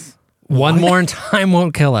kill us. One more time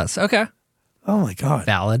won't kill us. Okay. Oh my God,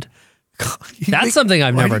 Valid. That's something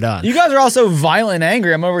I've never done. You guys are all so violent and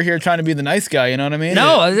angry. I'm over here trying to be the nice guy. You know what I mean?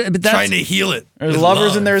 No, but that's... trying to heal it. There's with lovers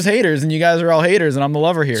love. and there's haters, and you guys are all haters, and I'm the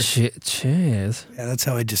lover here. Jeez. Yeah, that's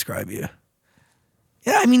how I describe you.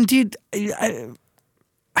 Yeah, I mean, dude, I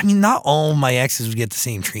mean, not all my exes would get the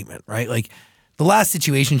same treatment, right? Like, the last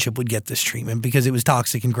situationship would get this treatment because it was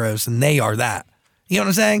toxic and gross, and they are that. You know what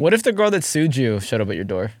I'm saying? What if the girl that sued you showed up at your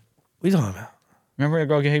door? What are you talking about? Remember the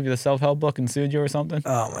girl gave you the self-help book and sued you or something?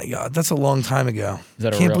 Oh my God, that's a long time ago. Is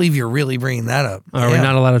that a Can't real- believe you're really bringing that up. Are we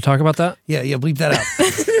not allowed to talk about that? Yeah, bleep that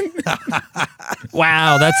out.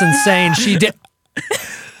 Wow, that's insane. She did.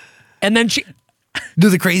 And then she...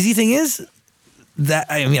 Dude, the crazy thing is that,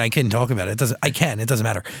 I mean, I couldn't talk about it. It doesn't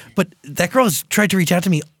matter. But that girl has tried to reach out to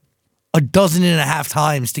me 12.5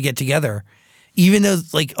 times to get together. Even though,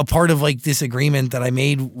 like, a part of, like, this agreement that I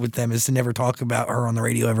made with them is to never talk about her on the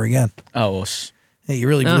radio ever again. Oh, well, Hey, you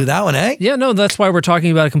really blew that one, eh? Yeah, no, that's why we're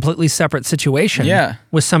talking about a completely separate situation Yeah.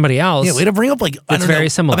 with somebody else. Yeah, way to bring up, like, I It's don't very know,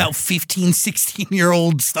 similar. about 15,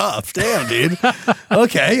 16-year-old stuff. Damn, dude.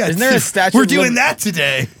 Okay. Isn't there a statute We're of doing lim- that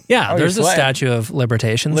today. Yeah, Oh, there's you're a sweating. statute of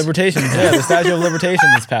libertations. Libertations. Yeah, the statute of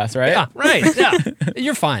limitations is passed, right? Yeah, right. Yeah.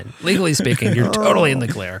 You're fine. Legally speaking, you're totally in the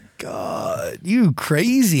clear. God, you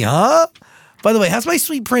crazy, huh? By the way, how's my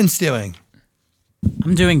sweet prince doing?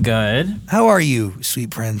 I'm doing good. How are you,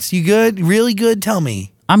 sweet prince? You good? Really good? Tell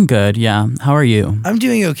me. I'm good, yeah. How are you? I'm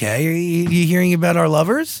doing okay. Are you hearing about our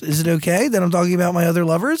lovers? Is it okay that I'm talking about my other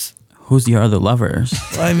lovers? Who's your other lovers?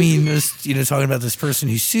 I mean, just, talking about this person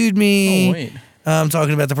who sued me. Oh, wait. I'm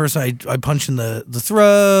talking about the person I punched in the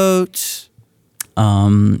throat.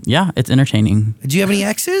 Yeah, it's entertaining. Do you have any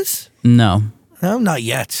exes? No, No, not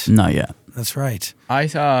yet. not yet. That's right.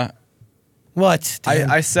 I What?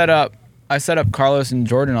 set up Carlos and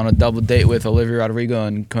Jordan on a double date with Olivia Rodrigo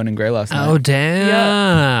and Conan Gray last night. Oh, damn.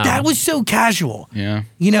 That was so casual. Yeah.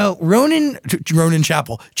 Ronan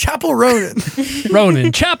Chapel. Chapel Ronan.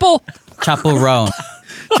 Ronan Chapel. Chapel Roan.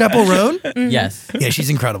 Chapel Roan? Yes. Yeah, she's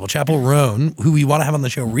incredible. Chapel Roan, who we want to have on the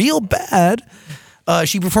show real bad.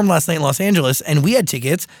 She performed last night in Los Angeles, and we had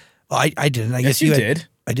tickets. Well, I didn't. I guess you had. did.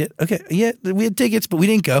 I did. Okay. Yeah, we had tickets, but we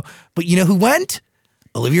didn't go. But you know who went?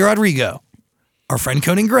 Olivia Rodrigo, our friend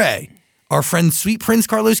Conan Gray, our friend Sweet Prince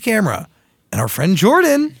Carlos Camera, and our friend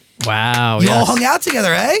Jordan. Wow. You all yes. hung out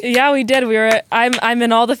together, eh? Yeah, we did. I'm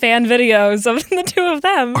in all the fan videos of the two of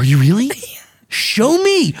them. Are you really? Show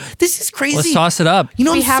me. This is crazy. Let's toss it up. You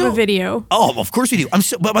know, We I'm have so- a video. Oh, of course we do.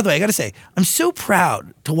 But by the way, I gotta say, I'm so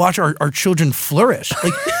proud to watch our children flourish.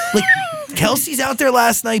 Like Kelsey's out there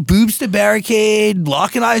last night, boobs to barricade,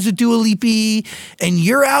 locking eyes with Dua Lipa, and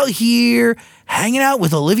you're out here hanging out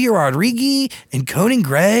with Olivia Rodrigo and Conan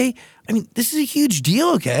Gray. I mean, this is a huge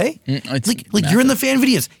deal, okay? It's Like you're in the fan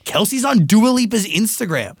videos. Kelsey's on Dua Lipa's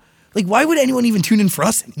Instagram. Like, why would anyone even tune in for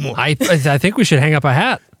us anymore? I think we should hang up a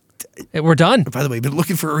hat. We're done. By the way, been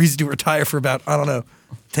looking for a reason to retire for about,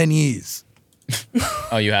 10 years.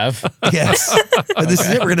 Oh, you have? Yes. And this is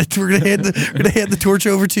it. We're gonna hand the torch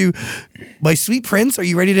over to my sweet prince. Are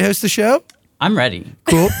you ready to host the show? I'm ready.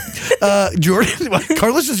 Cool. Jordan,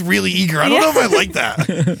 Carlos is really eager. I don't know if I like that.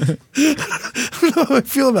 I don't know how I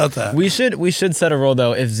feel about that. We should set a rule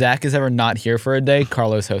though. If Zach is ever not here for a day,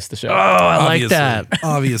 Carlos hosts the show. Oh, I like that.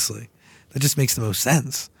 Obviously. That just makes the most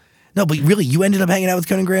sense. No, but really, you ended up hanging out with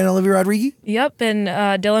Conan Gray and Olivia Rodrigo? Yep, and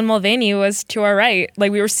Dylan Mulvaney was to our right.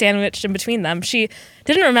 Like, we were sandwiched in between them. She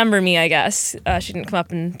didn't remember me, I guess. She didn't come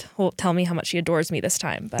up and tell me how much she adores me this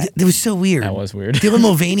time. But It was so weird. That was weird. Dylan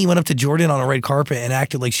Mulvaney went up to Jordan on a red carpet and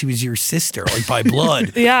acted like she was your sister, like by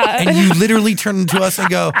blood. Yeah. And you literally turned to us and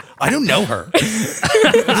go, I don't know her.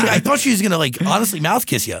 Like, I thought she was going to, like, honestly mouth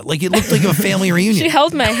kiss you. Like, it looked like a family reunion. she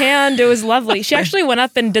held my hand. It was lovely. She actually went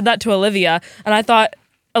up and did that to Olivia, and I thought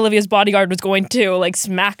Olivia's bodyguard was going to, like,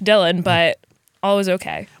 smack Dylan, but all was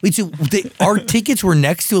okay. Wait, so our tickets were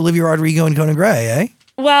next to Olivia Rodrigo and Conan Gray, eh?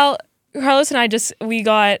 Well, Carlos and I we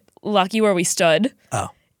got lucky where we stood. Oh.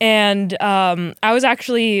 And we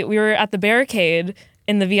were at the barricade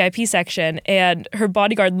in the VIP section, and her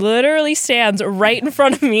bodyguard literally stands right in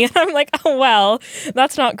front of me. And I'm like, oh, well,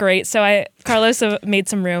 that's not great. So Carlos made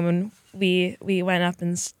some room, and we went up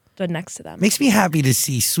and stood next to them. Makes me happy to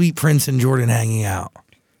see Sweet Prince and Jordan hanging out.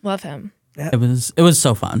 Love him. It was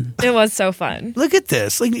so fun. It was so fun. Look at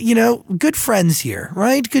this. Like, you know, good friends here,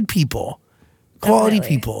 right? Good people. Quality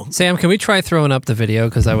Definitely. people. Sam, can we try throwing up the video?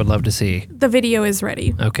 Because I would love to see. The video is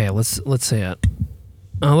ready. Okay, let's see it.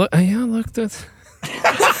 Oh, look, yeah, look.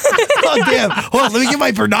 Oh, damn. Hold on, let me get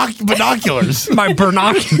my binoculars. My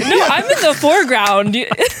binoculars. No, I'm in the foreground.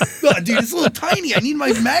 Oh, dude, it's a little tiny. I need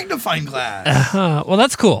my magnifying glass. Well,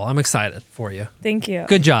 that's cool. I'm excited for you. Thank you.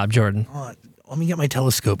 Good job, Jordan. Let me get my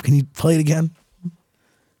telescope. Can you play it again?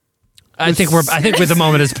 I think the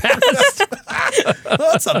moment has passed.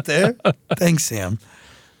 Well, it's up there. Thanks, Sam.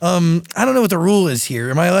 I don't know what the rule is here.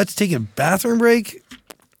 Am I allowed to take a bathroom break?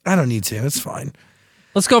 I don't need to. It's fine.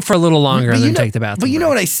 Let's go for a little longer But and you then know- take the bathroom. But you know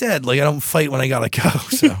break. what I said? Like, I don't fight when I gotta go.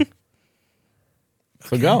 So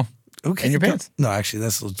So go. okay. In your pants. No, actually,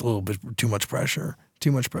 that's a little bit too much pressure.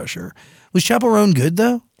 Too much pressure. Was Chappell Roan good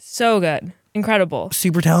though? So good. Incredible.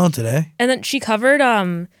 Super talented, eh? And then she covered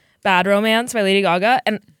Bad Romance by Lady Gaga.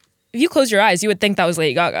 And if you close your eyes, you would think that was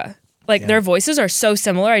Lady Gaga. Like, their voices are so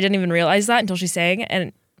similar. I didn't even realize that until she sang.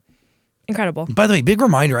 And incredible. By the way, big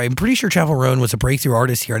reminder, I'm pretty sure Chappell Roan was a breakthrough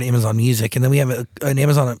artist here on Amazon Music. And then we have an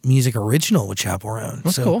Amazon Music original with Chappell Roan.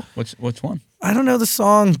 That's cool. Which one? I don't know the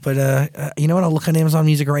song, but you know what? I'll look on Amazon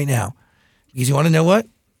Music right now. Because you want to know what?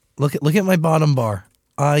 Look at my bottom bar.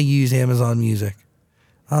 I use Amazon Music.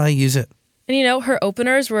 I use it. And you know, her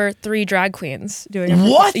openers were 3 drag queens doing it.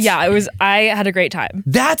 What? Yeah, I had a great time.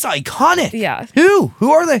 That's iconic. Yeah.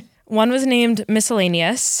 Who are they? One was named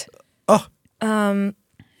Miscellaneous. Oh.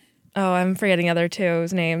 Oh, I'm forgetting other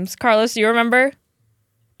two's names. Carlos, do you remember?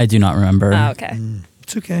 I do not remember. Oh, okay.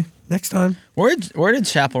 It's okay. Next time. Where did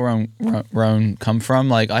Chappell Roan come from?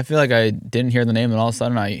 Like, I feel like I didn't hear the name, and all of a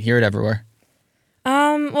sudden I hear it everywhere.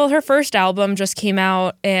 Well, her first album just came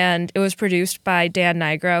out, and it was produced by Dan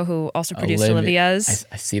Nigro, who also produced Olivia's.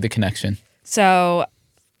 I see the connection. So,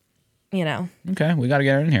 you know. Okay, we got to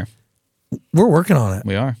get her in here. We're working on it.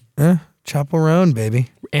 We are. Chappell Roan, baby.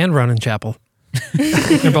 And Ronan Chapel.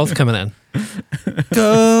 They're both coming in.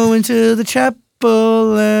 Going to the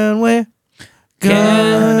chapel and we're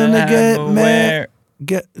gonna get married.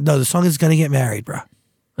 No, the song is Gonna Get Married, bro.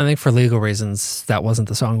 I think for legal reasons, that wasn't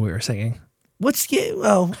the song we were singing.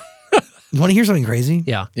 Well, you want to hear something crazy?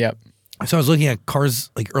 Yeah. Yep. So I was looking at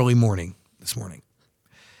cars like early morning this morning.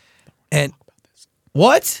 And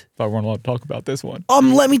what? If I weren't allowed to talk about this one.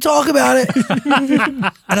 Let me talk about it.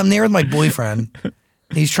 And I'm there with my boyfriend.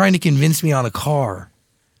 And he's trying to convince me on a car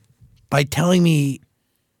by telling me,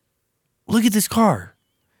 look at this car.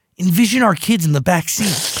 Envision our kids in the back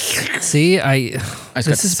seat. See, just got this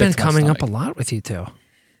has sick been to my coming up a stomach. lot with you two.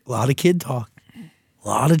 A lot of kid talk. A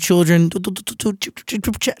lot of children.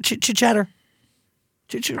 Chatter.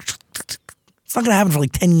 It's not going to happen for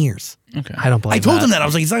like 10 years. Okay. I don't believe I told that. him that. I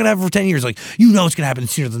was like, it's not going to happen for 10 years. Like, you know it's going to happen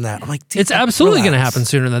sooner than that. I'm like, It's absolutely going to relax. happen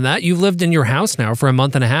sooner than that. You've lived in your house now for a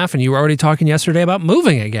month and a half, and you were already talking yesterday about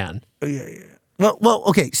moving again. Well,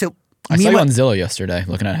 okay. So I me saw and you my, on Zillow yesterday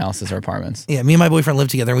looking at houses or apartments. me and my boyfriend live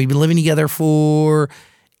together. And we've been living together for,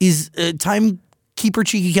 is timekeeper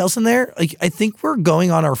Cheeky Kelson there? Like, I think we're going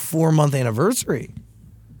on our 4-month anniversary.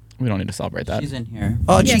 We don't need to celebrate that. She's in here.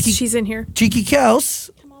 Yes, Cheeky, she's in here. Cheeky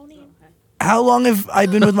Kels. How long have I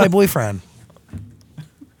been with my boyfriend?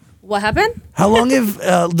 What happened? How long have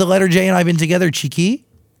the letter J and I been together, Cheeky?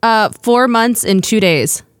 4 months and 2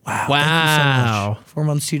 days. Wow. Wow. 4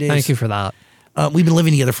 months, 2 days. Thank you for that. We've been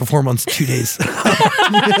living together for 4 months, 2 days. Because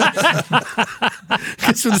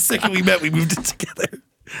from the second we met, we moved in together.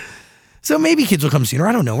 So maybe kids will come sooner.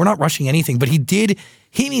 I don't know. We're not rushing anything. But he did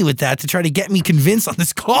hit me with that to try to get me convinced on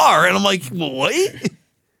this car. And I'm like, what?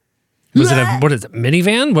 Was it what is it,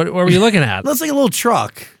 minivan? What were you looking at? That's like a little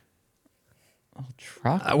truck.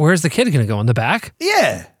 Truck? Where's the kid going to go? In the back?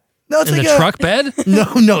 Yeah. No, it's In like the a truck bed?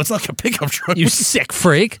 No, it's like a pickup truck. You sick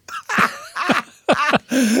freak.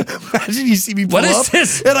 Imagine you see me pull What is up,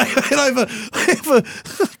 this? and I have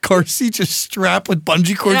a car seat just strapped with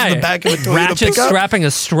bungee cords in the back of a Toyota ratchet pickup. strapping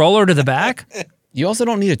a stroller to the back. You also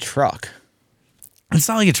don't need a truck. It's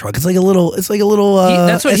not like a truck. It's like a little. That's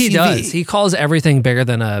what he SUV. does. He calls everything bigger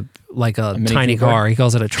than a Mini tiny Cooper? car. He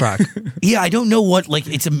calls it a truck. Yeah, I don't know what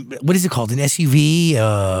it's a. What is it called? An SUV?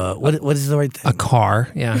 What is the right thing? A car.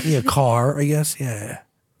 Yeah. Yeah, a car. I guess.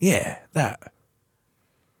 Yeah, that.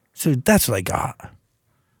 So that's what I got.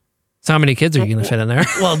 So how many kids are you going to fit in there?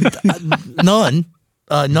 Well, none.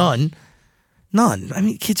 None. I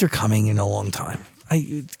mean, kids are coming in a long time.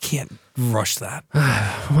 I can't rush that.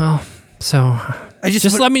 Well, so I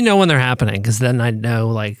just let me know when they're happening, because then I know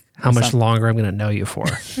like how much longer I'm going to know you for.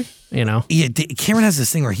 You know? Yeah, Cameron has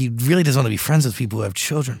this thing where he really doesn't want to be friends with people who have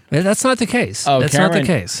children. That's not the case. Oh, That's not the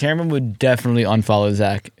case. Cameron would definitely unfollow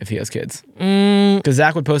Zach if he has kids. Because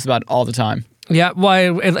Zach would post about it all the time. Yeah,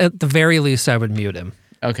 well, at the very least, I would mute him.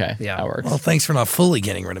 Okay, Yeah. that works. Well, thanks for not fully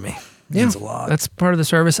getting rid of me. Yeah, Means a lot. that's part of the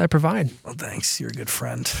service I provide. Well, thanks. You're a good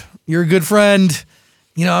friend. You're a good friend.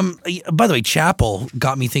 You know, by the way, chapel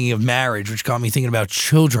got me thinking of marriage, which got me thinking about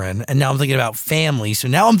children, and now I'm thinking about family. So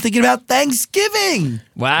now I'm thinking about Thanksgiving.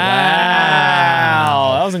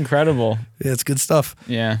 Wow, that was incredible. Yeah, it's good stuff.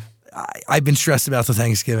 Yeah. I've been stressed about the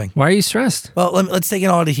Thanksgiving. Why are you stressed? Well, let's take an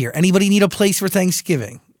audit here. Anybody need a place for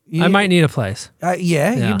Thanksgiving? I might need a place.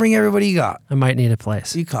 Yeah, you bring everybody you got. I might need a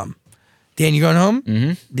place. You come. Dan, you going home?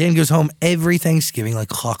 Mm-hmm. Dan goes home every Thanksgiving like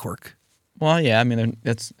clockwork. Well, yeah, I mean,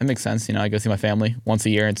 that makes sense. You know, I go see my family once a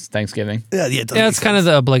year. It's Thanksgiving. Yeah, Yeah, it's kind of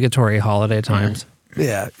the obligatory holiday times.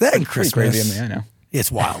 Yeah, that and Pretty Christmas. crazy of me, I know.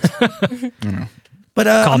 It's wild. But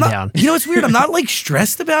Calm I'm not, down. You know what's weird? I'm not like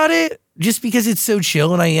stressed about it just because it's so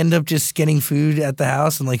chill and I end up just getting food at the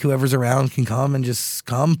house and like whoever's around can come and just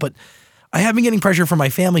come. But I have been getting pressure from my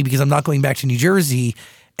family because I'm not going back to New Jersey,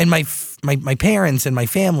 and my parents and my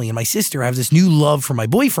family and my sister have this new love for my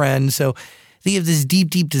boyfriend. So they have this deep,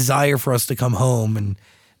 deep desire for us to come home and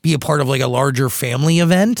be a part of like a larger family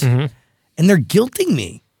event. And they're guilting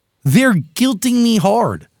me. They're guilting me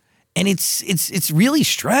hard. And it's really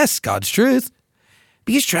stress, God's truth.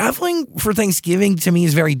 Because traveling for Thanksgiving to me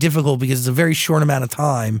is very difficult because it's a very short amount of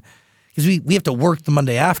time. Because we have to work the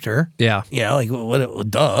Monday after. Yeah. You know, like,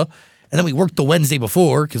 duh. And then we work the Wednesday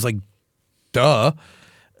before because, like, duh.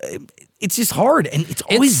 It's just hard. And it's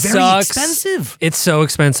always very expensive. It's so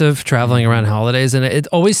expensive traveling around holidays. And it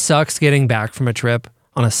always sucks getting back from a trip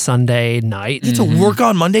on a Sunday night. To work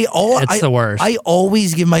on Monday. It's the worst. I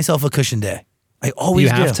always give myself a cushion day. I always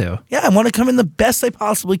You do. have to. Yeah, I want to come in the best I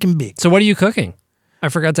possibly can be. So what are you cooking? I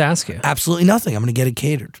forgot to ask you. Absolutely nothing. I'm going to get it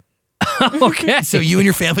catered. Okay. So you and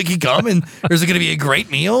your family can come and there's going to be a great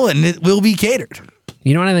meal and it will be catered.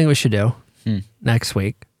 You know what I think we should do next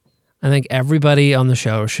week? I think everybody on the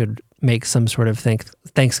show should make some sort of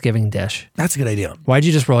Thanksgiving dish. That's a good idea. Why'd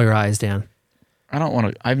you just roll your eyes, Dan? I don't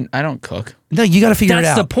want to. I don't cook. No, you got to figure it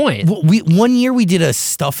out. That's the point. One year we did a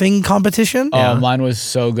stuffing competition. Oh, mine was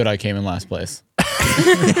so good. I came in last place.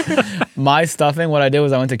 My stuffing. What I did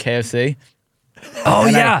was I went to KFC. Oh,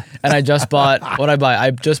 yeah. And I just bought what I buy.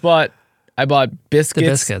 I bought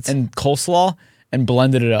biscuits and coleslaw and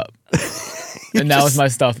blended it up. And that was my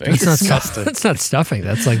stuffing. That's not disgusting. That's not stuffing.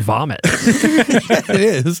 That's like vomit. It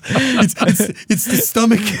is. It's the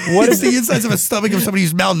stomach. What is the insides of a stomach of somebody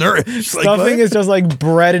who's malnourished? Stuffing is just like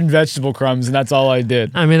bread and vegetable crumbs, and that's all I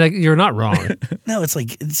did. I mean, like, you're not wrong. No, it's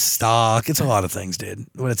stock. It's a lot of things, dude.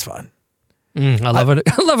 But it's fun. I love it.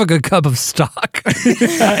 I love a good cup of stock.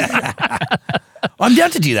 I'm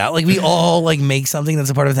down to do that. Like we all like make something that's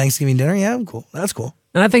a part of Thanksgiving dinner. Yeah, I'm cool. That's cool.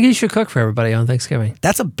 And I think you should cook for everybody on Thanksgiving.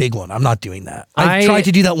 That's a big one. I'm not doing that. I tried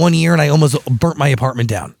to do that one year and I almost burnt my apartment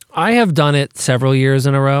down. I have done it several years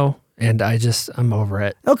in a row, and I'm over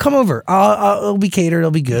it. Oh, come over. It'll be catered.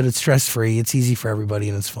 It'll be good. It's stress free. It's easy for everybody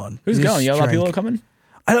and it's fun. Who's You going? just You have a lot of drink. people coming?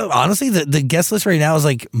 I don't honestly. The guest list right now is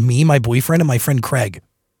like me, my boyfriend, and my friend Craig.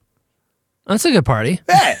 That's a good party.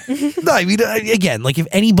 No, I mean again, like if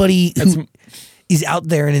anybody who is out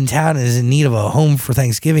there and in town and is in need of a home for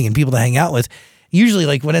Thanksgiving and people to hang out with. Usually,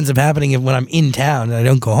 like what ends up happening when I'm in town and I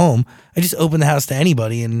don't go home, I just open the house to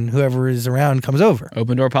anybody and whoever is around comes over.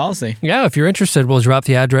 Open door policy. Yeah, if you're interested, we'll drop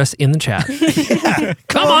the address in the chat.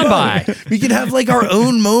 Come on by. We can have like our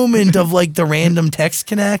own moment of like the random text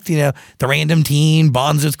connect, you know, the random teen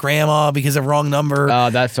bonds with grandma because of wrong number. Oh,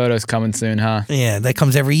 that photo's coming soon, huh? Yeah, that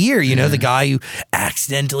comes every year. You know, the guy who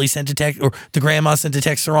accidentally sent a text or the grandma sent a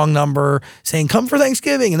text the wrong number saying, come for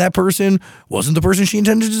Thanksgiving. And that person wasn't the person she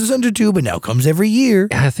intended to send it to, but now comes every year.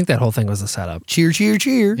 I think that whole thing was a setup. Cheer, cheer,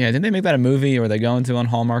 cheer. Yeah, didn't they make make that a movie, or are they going to on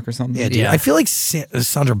Hallmark or something? Yeah, dude. Yeah. I feel like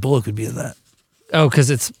Sandra Bullock would be in that. Oh, because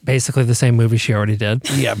it's basically the same movie she already did.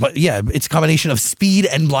 Yeah, but it's a combination of Speed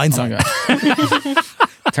and Oh my Blindside.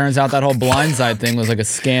 God. Turns out that whole Blindside thing was like a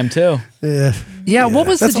scam too. Yeah, what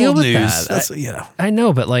was the That's deal old with news. that? That's I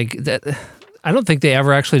know, but like that, I don't think they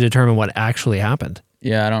ever actually determined what actually happened.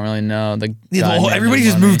 Yeah, I don't really know. The guy made everybody no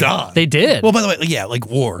just money. moved on. They did. Well, by the way, yeah, like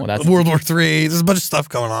war, Well, that's- World War III. There's a bunch of stuff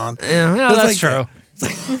going on. yeah, It's that's like- true.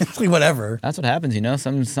 It's like whatever. That's what happens, you know.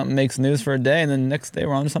 Something makes news for a day, and then the next day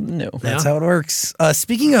we're on to something new. That's how it works.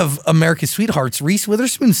 Speaking of America's sweethearts, Reese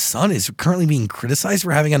Witherspoon's son is currently being criticized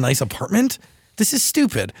for having a nice apartment. This is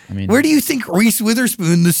stupid. I mean, where do you think Reese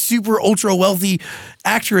Witherspoon, the super ultra wealthy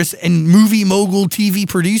actress and movie mogul TV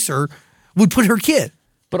producer, would put her kid?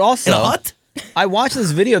 But also, In a hut? I watched this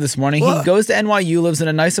video this morning. What? He goes to NYU, lives in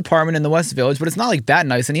a nice apartment in the West Village, but it's not like that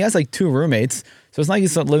nice, and he has like 2 roommates. So it's not like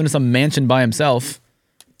he's living in some mansion by himself.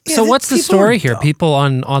 So what's the people story are here? dumb. People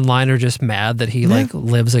online are just mad that he like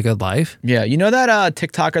lives a good life. Yeah, you know that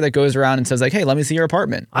TikToker that goes around and says like, "Hey, let me see your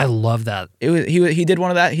apartment." I love that. He did one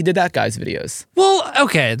of that. He did that guy's videos. Well,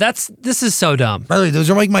 okay, this is so dumb. By the way, those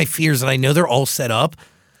are like my fears, and I know they're all set up.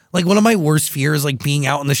 Like one of my worst fears, like being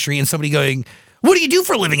out in the street and somebody going, "What do you do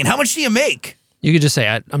for a living? And how much do you make?" You could just say,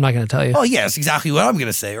 I'm not going to tell you. Oh, yeah, that's exactly what I'm going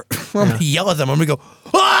to say. Or I'm going to yell at them. I'm going to go,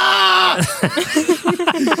 ah!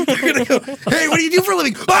 They're going to go, hey, what do you do for a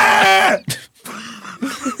living? Ah!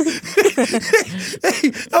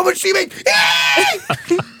 Hey, how much do you make? Ah!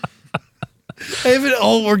 I have it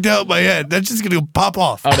all worked out in my head. That's just going to pop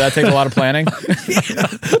off. Oh, that takes a lot of planning. I've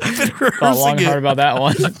been Thought long rehearsing and hard it. about that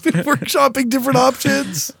one. Been workshopping different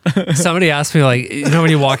options. Somebody asked me, like, you know,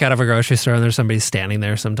 when you walk out of a grocery store and there's somebody standing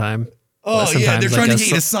there sometime. Oh, yeah, Sometimes, they're like, trying to a get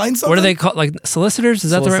you to sign something? What do they call, like, solicitors?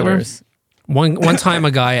 Is that the right word? Solicitors. One time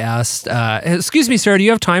a guy asked, excuse me, sir, do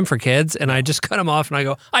you have time for kids? And I just cut him off and I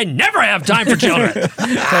go, I never have time for children.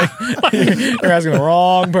 You're asking the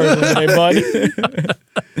wrong person today, bud.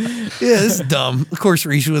 Yeah, this is dumb. Of course,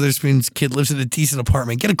 Reese Witherspoon's kid lives in a decent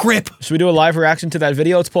apartment. Get a grip. Should we do a live reaction to that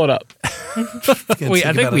video? Let's pull it up. I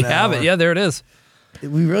think we have it. Yeah, there it is.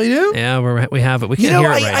 We really do? Yeah, we have it. We can't know,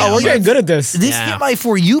 hear it I- right I- now. Oh, we're getting good at this. This Yeah. hit my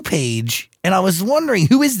For You page, and I was wondering,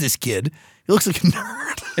 who is this kid? He looks like a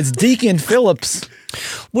nerd. It's Deacon Phillips.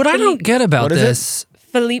 What I don't get about What is it? this,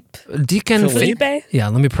 Philippe. Deacon Felipe? Yeah,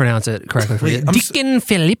 let me pronounce it correctly for Wait, you. I'm Deacon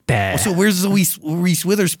Felipe. So where's the Reese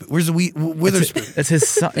Witherspoon? Where's the Witherspoon? That's his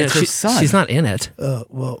son. It's her son. She's not in it.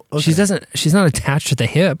 Well, okay. She's not attached to the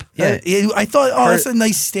hip. Yeah, I thought, oh, that's a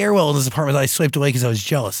nice stairwell in this apartment that I swiped away because I was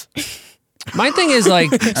jealous. My thing is like,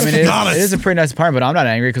 I mean, honest. it is a pretty nice apartment, but I'm not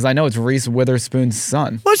angry because I know it's Reese Witherspoon's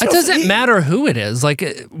son. it doesn't matter who it is.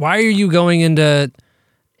 Like, why are you going into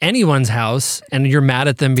anyone's house and you're mad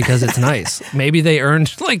at them because it's nice? Maybe they earned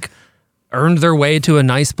their way to a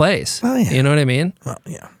nice place. Oh, yeah. You know what I mean? Well,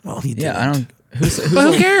 yeah. Well, he did. Yeah, I don't. Who's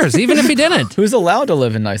But who cares? Even if he didn't. who's allowed to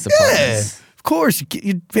live in nice Yeah, apartments? of course.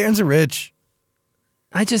 Your parents are rich.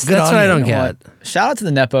 That's Good what on I you. don't You know get. what? Shout out to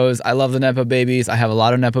the Nepos. I love the Nepo babies. I have a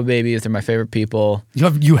lot of Nepo babies. They're my favorite people.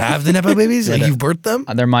 You have the Nepo babies? Like, you've birthed them?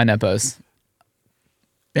 They're my Nepos.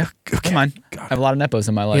 Yeah, they're mine. I have a lot of Nepos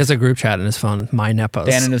in my He life. has a group chat in his phone. My Nepos.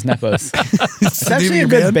 Dan and his Nepos. It's name actually of a your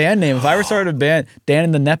good band name. If I ever started a band, Dan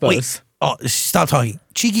and the Nepos. Wait. Oh, stop talking.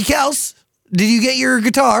 Cheeky Kels, did you get your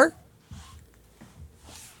guitar?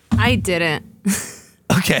 I didn't.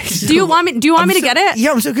 Okay. Do you want me? Do you want me to get it?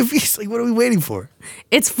 Yeah, I'm so confused. Like, what are we waiting for?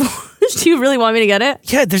 It's. Do you really want me to get it?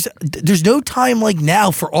 Yeah, there's no time like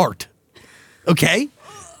now for art. Okay?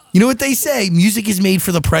 You know what they say? Music is made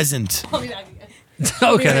for the present.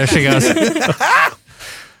 Okay, there she goes.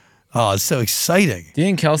 Oh, it's so exciting. Do you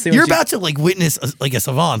think Kelsey? when You're she- about to like witness a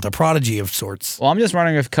savant, a prodigy of sorts. Well, I'm just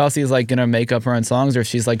wondering if Kelsey's like gonna make up her own songs, or if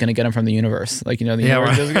she's like gonna get them from the universe. Like, you know, the Yeah,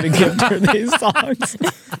 universe right. is gonna give her these songs.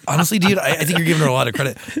 Honestly, dude, I think you're giving her a lot of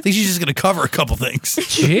credit. I think she's just gonna cover a couple things.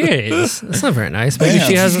 Jeez, that's not very nice. Maybe Yeah,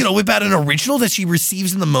 she has. she's gonna whip out an original that she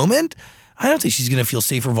receives in the moment. I don't think she's gonna feel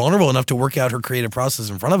safe or vulnerable enough to work out her creative process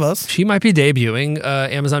in front of us. She might be debuting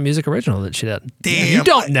Amazon Music original that she did. Damn, You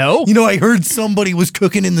don't know. You know, I heard somebody was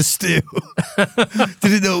cooking in the stew.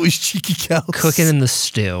 Didn't know it was Cheeky Cows. Cooking in the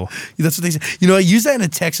stew. That's what they said. You know, I used that in a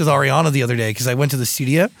text with Ariana the other day because I went to the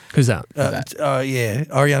studio. Who's that? Yeah,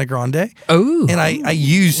 Ariana Grande. Oh. And I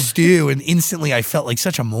used stew, and instantly I felt like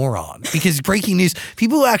such a moron. Because breaking news,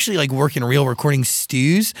 people who actually like work in real recording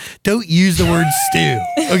stews don't use the word stew.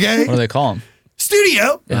 Okay? What do they call them?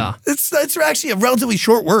 Studio. Yeah. It's actually a relatively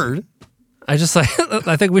short word. I just like.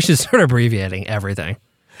 I think we should start abbreviating everything.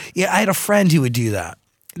 Yeah, I had a friend who would do that.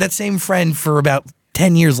 That same friend for about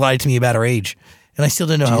 10 years lied to me about her age, and I still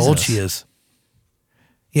don't know how old she is.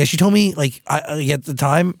 Yeah, she told me, like, at the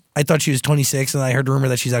time, I thought she was 26, and I heard a rumor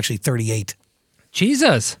that she's actually 38.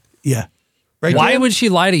 Jesus. Yeah. Right? Why Dan? would she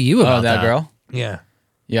lie to you about that girl? Yeah.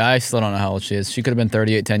 Yeah, I still don't know how old she is. She could have been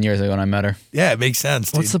 38 10 years ago when I met her. Yeah, it makes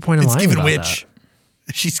sense. What's dude. the point of it's lying giving about witch.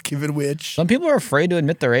 She's giving witch. Some people are afraid to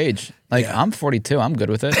admit their age. Like, Yeah. I'm 42. I'm good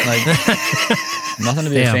with it. Like, nothing to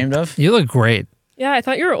be Damn. ashamed of. You look great. Yeah, I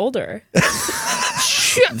thought you were older.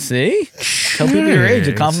 See? Tell people your age.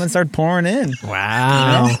 The compliments start pouring in.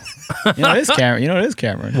 Wow. You know, it is Cameron. You know, it is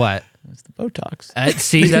Cameron. What? It's the Botox.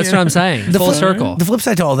 See, that's what I'm saying. Full circle. The flip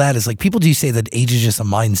side to all that is, like, people do say that age is just a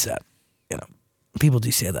mindset. You know, people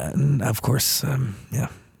do say that. And, of course, yeah.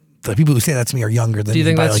 The people who say that to me are younger than Do you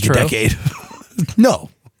think by, that's like, true? a decade. No.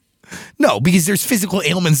 No, because there's physical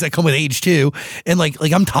ailments that come with age too, and like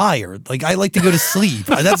I'm tired. Like I like to go to sleep.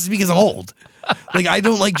 That's because I'm old. Like I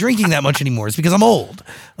don't like drinking that much anymore. It's because I'm old.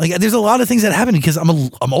 Like there's a lot of things that happen because I'm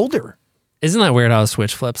older. Isn't that weird how a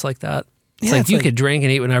switch flips like that? It's Yeah, like it's you like- could drink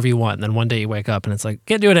and eat whenever you want, and then one day you wake up and it's like,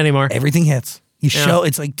 can't do it anymore. Everything hits. You Yeah. show.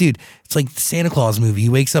 It's like, dude. It's like the Santa Claus movie. He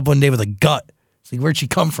wakes up one day with a gut. It's like, where'd she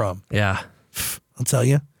come from? Yeah. I'll tell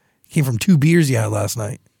you. Came from 2 beers you had last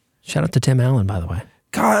night. Shout out to Tim Allen, by the way.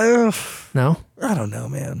 God, No? I don't know,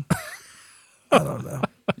 man. I don't know.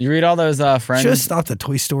 You read all those Friends? Should have stopped at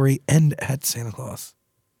Toy Story and at Santa Claus.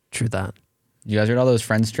 True that. You guys read all those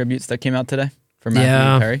Friends tributes that came out today for Matthew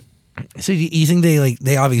Yeah. and Perry? So you think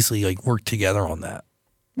they obviously like worked together on that?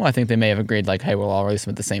 Well, I think they may have agreed, like, hey, we'll all release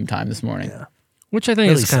them at the same time this morning. Yeah. Which I think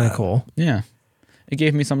Really is kind of sad. cool. Yeah. It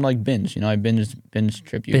gave me some, like, binge. You know, I binge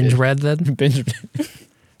tribute. Binge read then? Binge.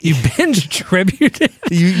 You binge tributed?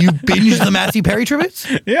 You binged the Matthew Perry tributes?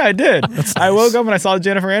 Yeah, I did. That's I nice. woke up and I saw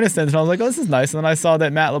Jennifer Aniston, and I was like, oh, this is nice. And then I saw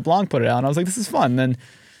that Matt LeBlanc put it out, and I was like, this is fun. And then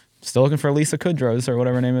still looking for Lisa Kudrow's or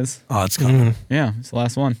whatever her name is. Oh, it's coming. Yeah, it's the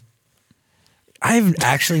last one. I've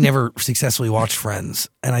actually never successfully watched Friends,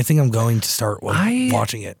 and I think I'm going to start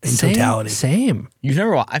watching it in totality. Same. You've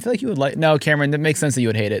never I feel like you would like. No, Cameron, that makes sense that you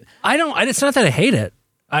would hate it. It's not that I hate it.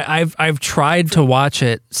 I've tried to watch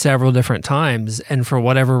it several different times, and for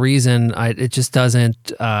whatever reason, it just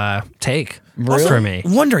doesn't take for me.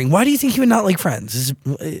 Wondering, why do you think he would not like Friends?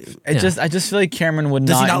 I just feel like Cameron would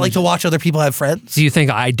Does not. he not like to watch other people have friends? Do you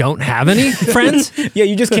think I don't have any friends? Yeah,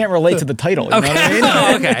 you just can't relate to the title. You know what I mean?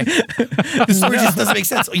 Oh, okay. The story just doesn't make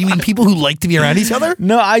sense. You mean people who like to be around each other?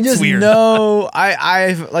 No, I just weird. know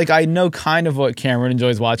I know kind of what Cameron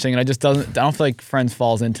enjoys watching, and I don't feel like Friends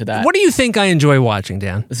falls into that. What do you think I enjoy watching,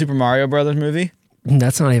 Dan? The Super Mario Brothers movie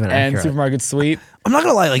That's not even and accurate. Supermarket Sweep. I'm not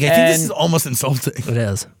gonna lie. Like I think this And- is almost insulting. It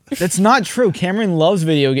is. That's not true. Cameron loves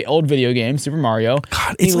old video games, Super Mario.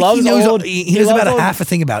 God, he it's like loves he knows. old. He knows loves about old- a half a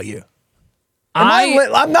thing about you.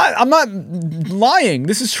 I'm not lying.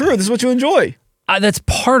 This is true. This is what you enjoy. That's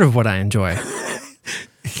part of what I enjoy.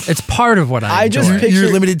 It's part of what I enjoy. just picture-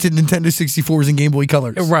 You're limited to Nintendo 64s and Game Boy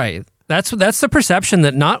Colors. Right. That's the perception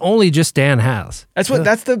that not only just Dan has. That's like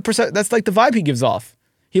the vibe he gives off.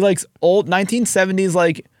 He likes old 1970s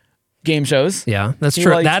like game shows. Yeah, that's He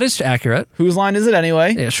true. likes- That is accurate. Whose line is it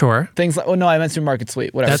anyway? Yeah, sure. Things like no, I meant Supermarket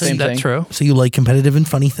Sweep. Whatever, That's same thing. true. So you like competitive and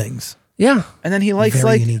funny things. Yeah. And then he likes Very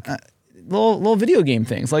like unique. little video game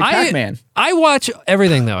things like Pac-Man. I watch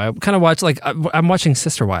everything though. I kind of watch I'm watching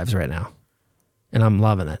Sister Wives right now, and I'm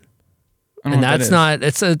loving it. I don't And know what that's that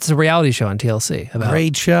is. not. It's a reality show on TLC about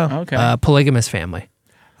Great show. Okay. polygamous family.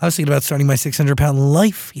 I was thinking about starting my 600-pound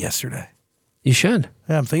life yesterday. You should.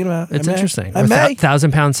 Yeah, I'm thinking about it. It's I may. interesting. I may.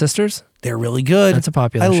 1,000-pound sisters. They're really good. That's a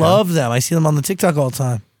popular I show. love them. I see them on the TikTok all the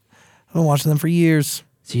time. I've been watching them for years.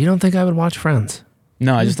 So you don't think I would watch Friends?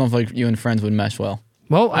 No, I just don't feel like you and Friends would mesh well.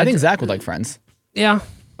 Well, I think Zach would like Friends. Yeah.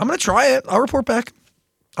 I'm going to try it. I'll report back.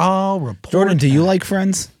 Jordan, do you like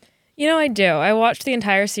Friends? You know, I do. I watched the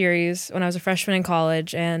entire series when I was a freshman in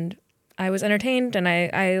college, and I was entertained, and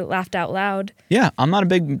I laughed out loud. Yeah, I'm not a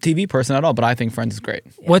big TV person at all, but I think Friends is great.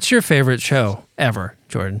 What's your favorite show ever,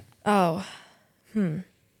 Jordan? Oh,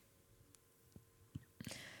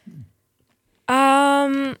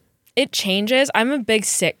 it changes. I'm a big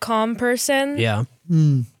sitcom person. Yeah.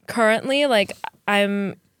 Currently, like,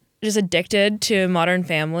 I'm just addicted to Modern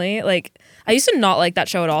Family. Like, I used to not like that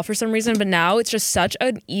show at all for some reason, but now it's just such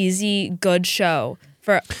an easy, good show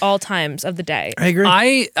for all times of the day. I agree.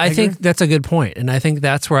 I think that's a good point, and I think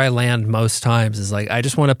that's where I land most times is like I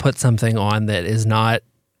just want to put something on that is not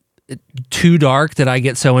too dark that I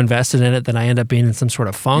get so invested in it that I end up being in some sort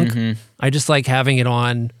of funk. I just like having it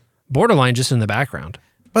on borderline just in the background.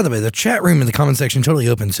 By the way, the chat room in the comment section totally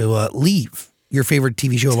open, so leave your favorite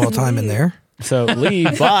TV show of all time in there. So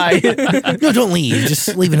leave. Bye. No, don't leave.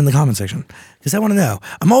 Just leave it in the comment section because I want to know.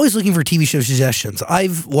 I'm always looking for TV show suggestions.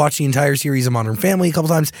 I've watched the entire series of Modern Family a couple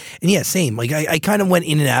times, and yeah, same. Like I kind of went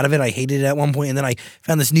in and out of it. I hated it at one point, and then I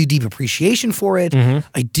found this new deep appreciation for it.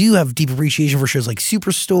 I do have deep appreciation for shows like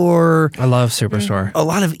Superstore. I love Superstore. A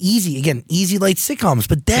lot of easy light sitcoms.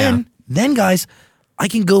 But then guys, I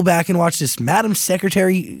can go back and watch this Madam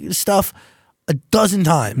Secretary stuff a dozen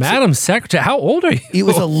times. Madam Secretary, how old are you?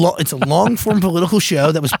 It's a long form political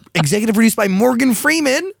show that was executive produced by Morgan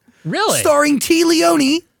Freeman. Really? Starring T.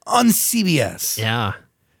 Leone on CBS. Yeah.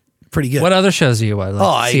 Pretty good. What other shows do you watch?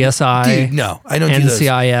 Like CSI? Dude, no, I don't do those.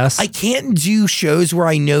 NCIS? I can't do shows where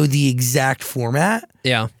I know the exact format.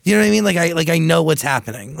 Yeah. You know what I mean? Like I know what's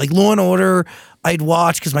happening. Like Law and Order, I'd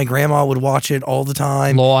watch because my grandma would watch it all the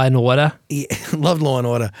time. Law and Order? Yeah, loved Law and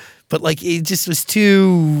Order. But like it just was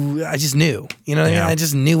too. I just knew. You know what I mean? I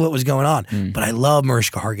just knew what was going on. But I love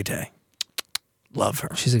Mariska Hargitay. Love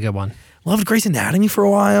her. She's a good one. Loved Grey's Anatomy for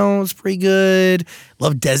a while. It was pretty good.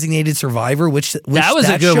 Loved Designated Survivor, which that was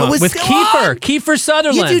a good show one was with still Kiefer. on. Kiefer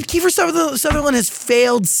Sutherland. Yeah, dude, Kiefer Sutherland has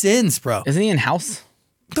failed since, bro. Isn't he in House?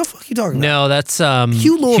 What the fuck are you talking about? No, that's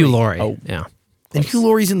Hugh Laurie. Oh, yeah. And Hugh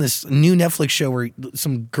Laurie's in this new Netflix show where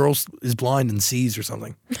some girl is blind and sees or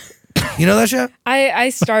something. You know that show?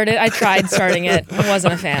 I tried starting it. I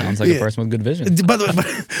wasn't a fan. Sounds like a person with good vision. By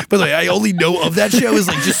the way, I only know of that show is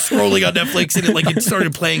like just scrolling on Netflix and it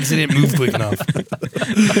started playing because it didn't move quick enough.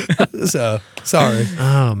 So sorry.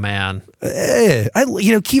 Oh man.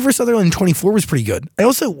 Kiefer Sutherland in 24 was pretty good. I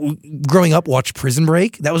also, growing up, watched Prison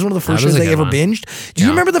Break. That was one of the first shows I ever binged. Do you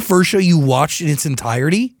remember the first show you watched in its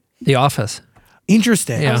entirety? The Office.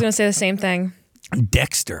 Interesting. I was gonna say the same thing.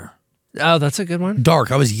 Dexter. Oh, that's a good one.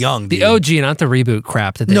 Dark. I was young. Dude. The OG, not the reboot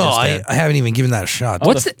crap that they just did. I haven't even given that a shot.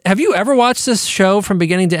 Have you ever watched this show from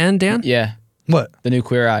beginning to end, Dan? Yeah. What? The new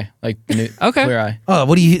Queer Eye. Like the new Queer Eye. Oh,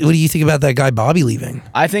 what do you think about that guy Bobby leaving?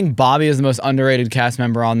 I think Bobby is the most underrated cast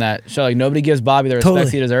member on that show. Like nobody gives Bobby the respect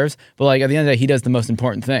he deserves, but like at the end of the day, he does the most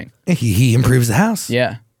important thing. He improves the house.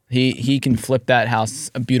 Yeah. He can flip that house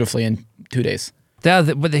beautifully in 2 days.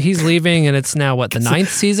 Yeah, but he's leaving, and it's now what, the 9th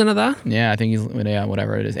season of that? Yeah, I think he's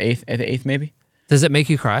whatever it is, eighth maybe. Does it make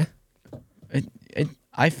you cry?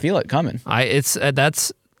 I feel it coming. That's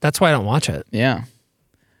why I don't watch it. Yeah.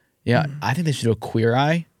 I think they should do a Queer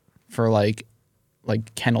Eye for like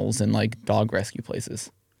kennels and like dog rescue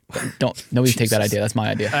places. Nobody take that idea. That's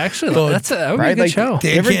my idea. Actually, that would be a good Like, show.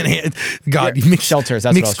 You mix shelters.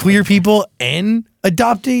 That's mix queer people and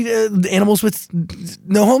adopted animals with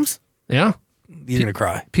no homes. Yeah, you're gonna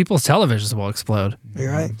cry. People's televisions will explode.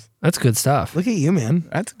 You're right. That's good stuff. Look at you, man.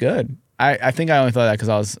 That's good. I think I only thought that because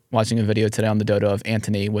I was watching a video today on the dodo of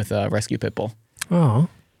Anthony with a rescue pit bull. Oh,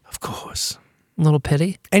 of course. A little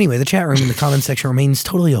pity. Anyway, the chat room in the comment section remains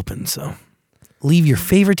totally open, so leave your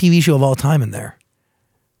favorite TV show of all time in there.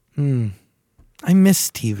 I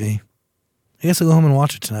miss TV. I guess I'll go home and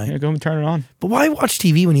watch it tonight. Yeah, go home and turn it on. But why watch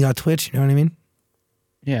TV when you got Twitch? You know what I mean?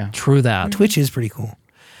 Yeah. True that. Twitch is pretty cool.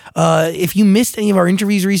 If you missed any of our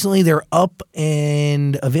interviews recently, they're up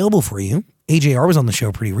and available for you. AJR was on the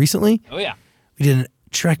show pretty recently. Oh, yeah. We did a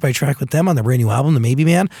track by track with them on their brand new album, The Maybe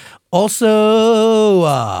Man. Also,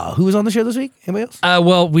 who was on the show this week? Anybody else?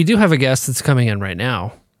 Well, we do have a guest that's coming in right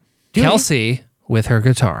now. Kelsey with her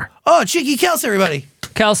guitar. Oh, Cheeky Kelsey, everybody.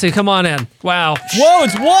 Kelsey, come on in. Wow. Whoa,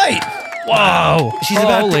 it's white. Whoa.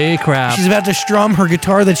 Holy crap. She's about to strum her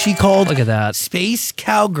guitar that she called Look at that. Space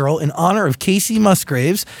Cowgirl in honor of Casey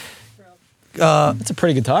Musgraves. That's a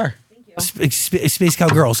pretty guitar. Space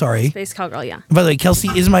Cowgirl, sorry. Space Cowgirl, yeah. By the way, Kelsey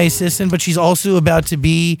is my assistant, but she's also about to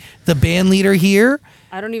be the band leader here.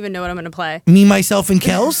 I don't even know what I'm going to play. Me, Myself, and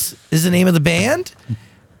Kels is the name of the band.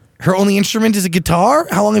 Her only instrument is a guitar.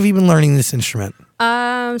 How long have you been learning this instrument?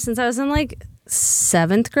 Since I was in like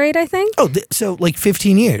 7th grade, I think. Oh, so like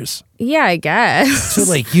 15 years. Yeah, I guess. So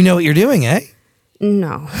like you know what you're doing, eh?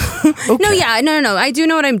 No. Okay. No. I do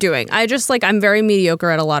know what I'm doing. I just I'm very mediocre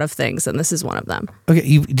at a lot of things, and this is one of them.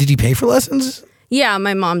 Okay, did you pay for lessons? Yeah,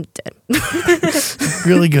 my mom did.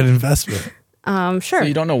 Really good investment. Sure. So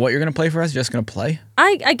you don't know what you're gonna play for us? You're just gonna play?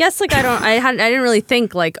 I guess I didn't really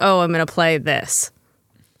think oh, I'm gonna play this.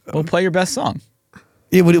 Well, play your best song.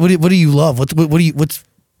 Yeah, what do you love? What's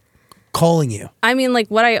calling you? I mean,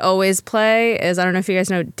 what I always play is, I don't know if you guys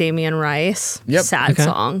know Damien Rice. Yep. Sad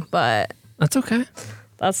song, but That's okay.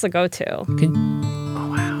 that's the go-to. Oh,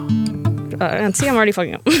 wow. And see, I'm already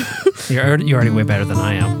fucking up. You're already way better than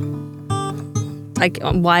I am.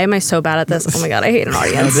 Why am I so bad at this? Oh my god, I hate an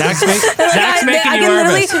audience. Zach's making you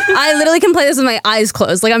nervous. I literally can play this with my eyes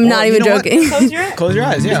closed. I'm not even joking. Close your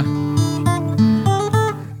eyes, yeah.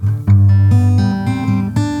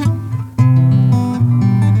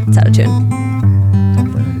 out of tune.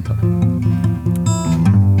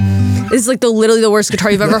 This is like literally the worst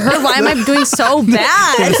guitar you've ever heard. Why am I doing so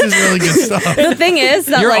bad? This is really good stuff. The thing is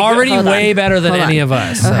that You're like, already hold on. way better than Hold on. any of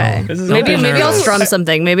us. Okay. So. Maybe be I'll nervous. strum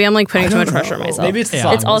something. Maybe I'm like putting too much pressure on myself. Maybe it's the Yeah.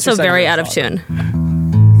 song. It's also very out of tune.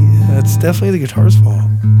 Yeah, it's definitely the guitar's fault.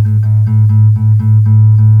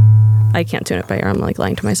 I can't tune it by ear. I'm like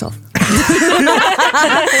lying to myself.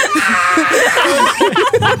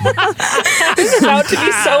 About to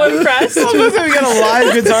be so impressed. We got a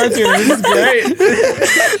live guitar tuner. This is great.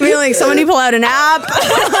 I mean, like somebody pull out an app.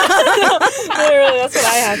 Literally, that's what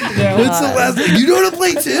I have to do. What's the last thing? You know how to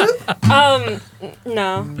play too?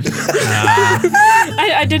 No.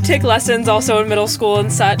 I did take lessons also in middle school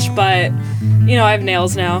and such, but I have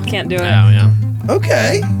nails now. Can't do it. Yeah.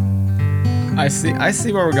 Okay. I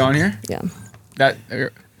see where we're going here. Yeah.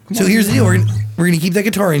 So here's the deal. We're gonna keep that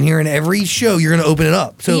guitar in here, and every show you're gonna open it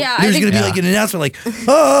up. So Yeah, I there's think- gonna be like an announcement, like,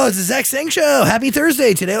 "Oh, it's the Zach Sang Show. Happy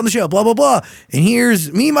Thursday today on the show. Blah blah blah." And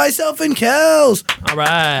here's me, myself, and Kels. All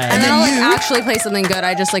right. And then I'll you- actually play something good.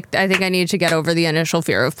 I think I need to get over the initial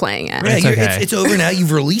fear of playing it. Yeah, It's okay. it's over now.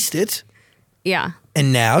 You've released it, Yeah.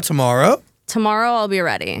 and now tomorrow. Tomorrow I'll be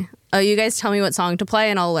ready. You guys tell me what song to play,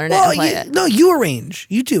 and I'll learn it and play it. No, you arrange.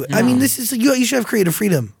 You do it. I mean, this is you should have creative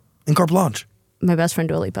freedom and carte blanche. My best friend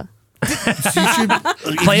Dua Lipa. So you should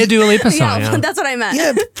Play a Dua Lipa song. Yeah, Yeah. that's what I meant.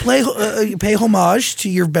 yeah, pay homage to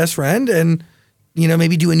your best friend, and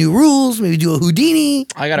maybe do a new rules, maybe do a Houdini.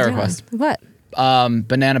 I got a request. What?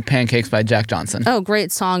 Banana Pancakes by Jack Johnson. Oh,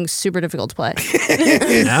 great song. Super difficult to play.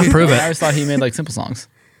 Yeah, prove I it. always thought he made like simple songs.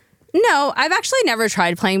 No, I've actually never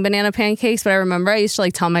tried playing Banana Pancakes, but I remember I used to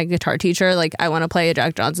tell my guitar teacher, I want to play a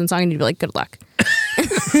Jack Johnson song, and he'd be like, good luck.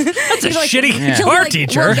 That's a shitty He'll be guitar like,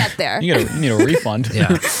 teacher. We'll get there. You need a refund.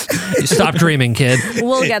 Yeah. You stop dreaming, kid.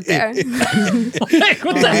 We'll get there.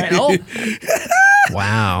 What the hell?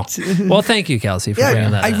 Wow. Well, thank you, Kelsey, for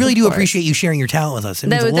bringing that I up. really do appreciate you sharing your talent with us. It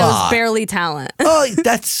means That a was lot. barely talent. Oh,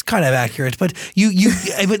 that's kind of accurate. But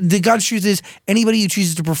but the God's truth is, anybody who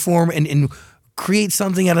chooses to perform and create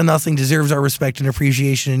something out of nothing deserves our respect and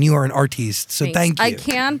appreciation. And you are an artiste, so thank you. I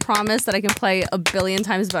can promise that I can play a billion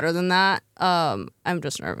times better than that. I'm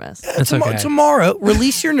just nervous. That's okay. Tomorrow,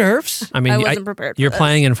 release your nerves. I mean, I wasn't prepared for You're this.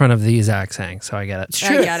 playing in front of the Zach Sang, so I get it.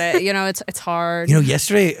 I get it. It's hard.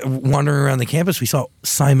 Yesterday, wandering around the campus, we saw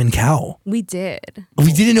Simon Cowell. We did.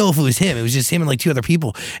 We didn't know if it was him. It was just him and two other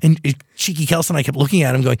people. And Cheeky Kelson and I kept looking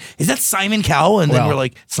at him going, is that Simon Cowell? And then Well, we're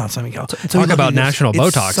like, it's not Simon Cowell. So we talk look about at this, National it's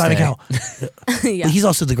Botox Simon Day. Cowell. Yeah. He's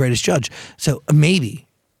also the greatest judge. So maybe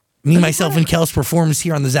me, myself, and Kels performs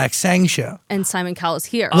here on the Zach Sang Show. And Simon Cowell is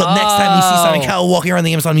here. Well, next time we see Simon Cowell walking around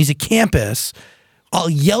the Amazon Music campus, I'll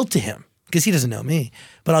yell to him, because he doesn't know me,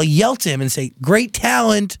 but I'll yell to him and say, great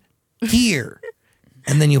talent here.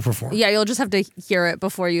 And then you'll perform. Yeah, you'll just have to hear it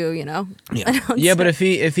before you, Yeah. announce Yeah, but it.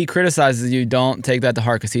 if he criticizes you, don't take that to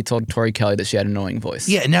heart because he told Tori Kelly that she had an annoying voice.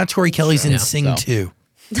 Yeah, and now Tori Kelly's in Sing so. too.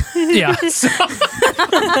 Yeah.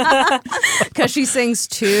 Because she sings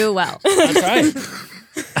too well. That's right.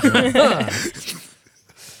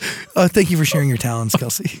 Thank you for sharing your talents,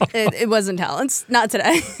 Kelsey. It wasn't talents. Not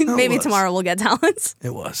today. Maybe was. tomorrow we'll get talents.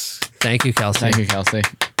 It was. Thank you, Kelsey. Thank you, Kelsey.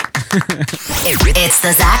 It's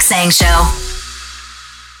the Zach Sang Show.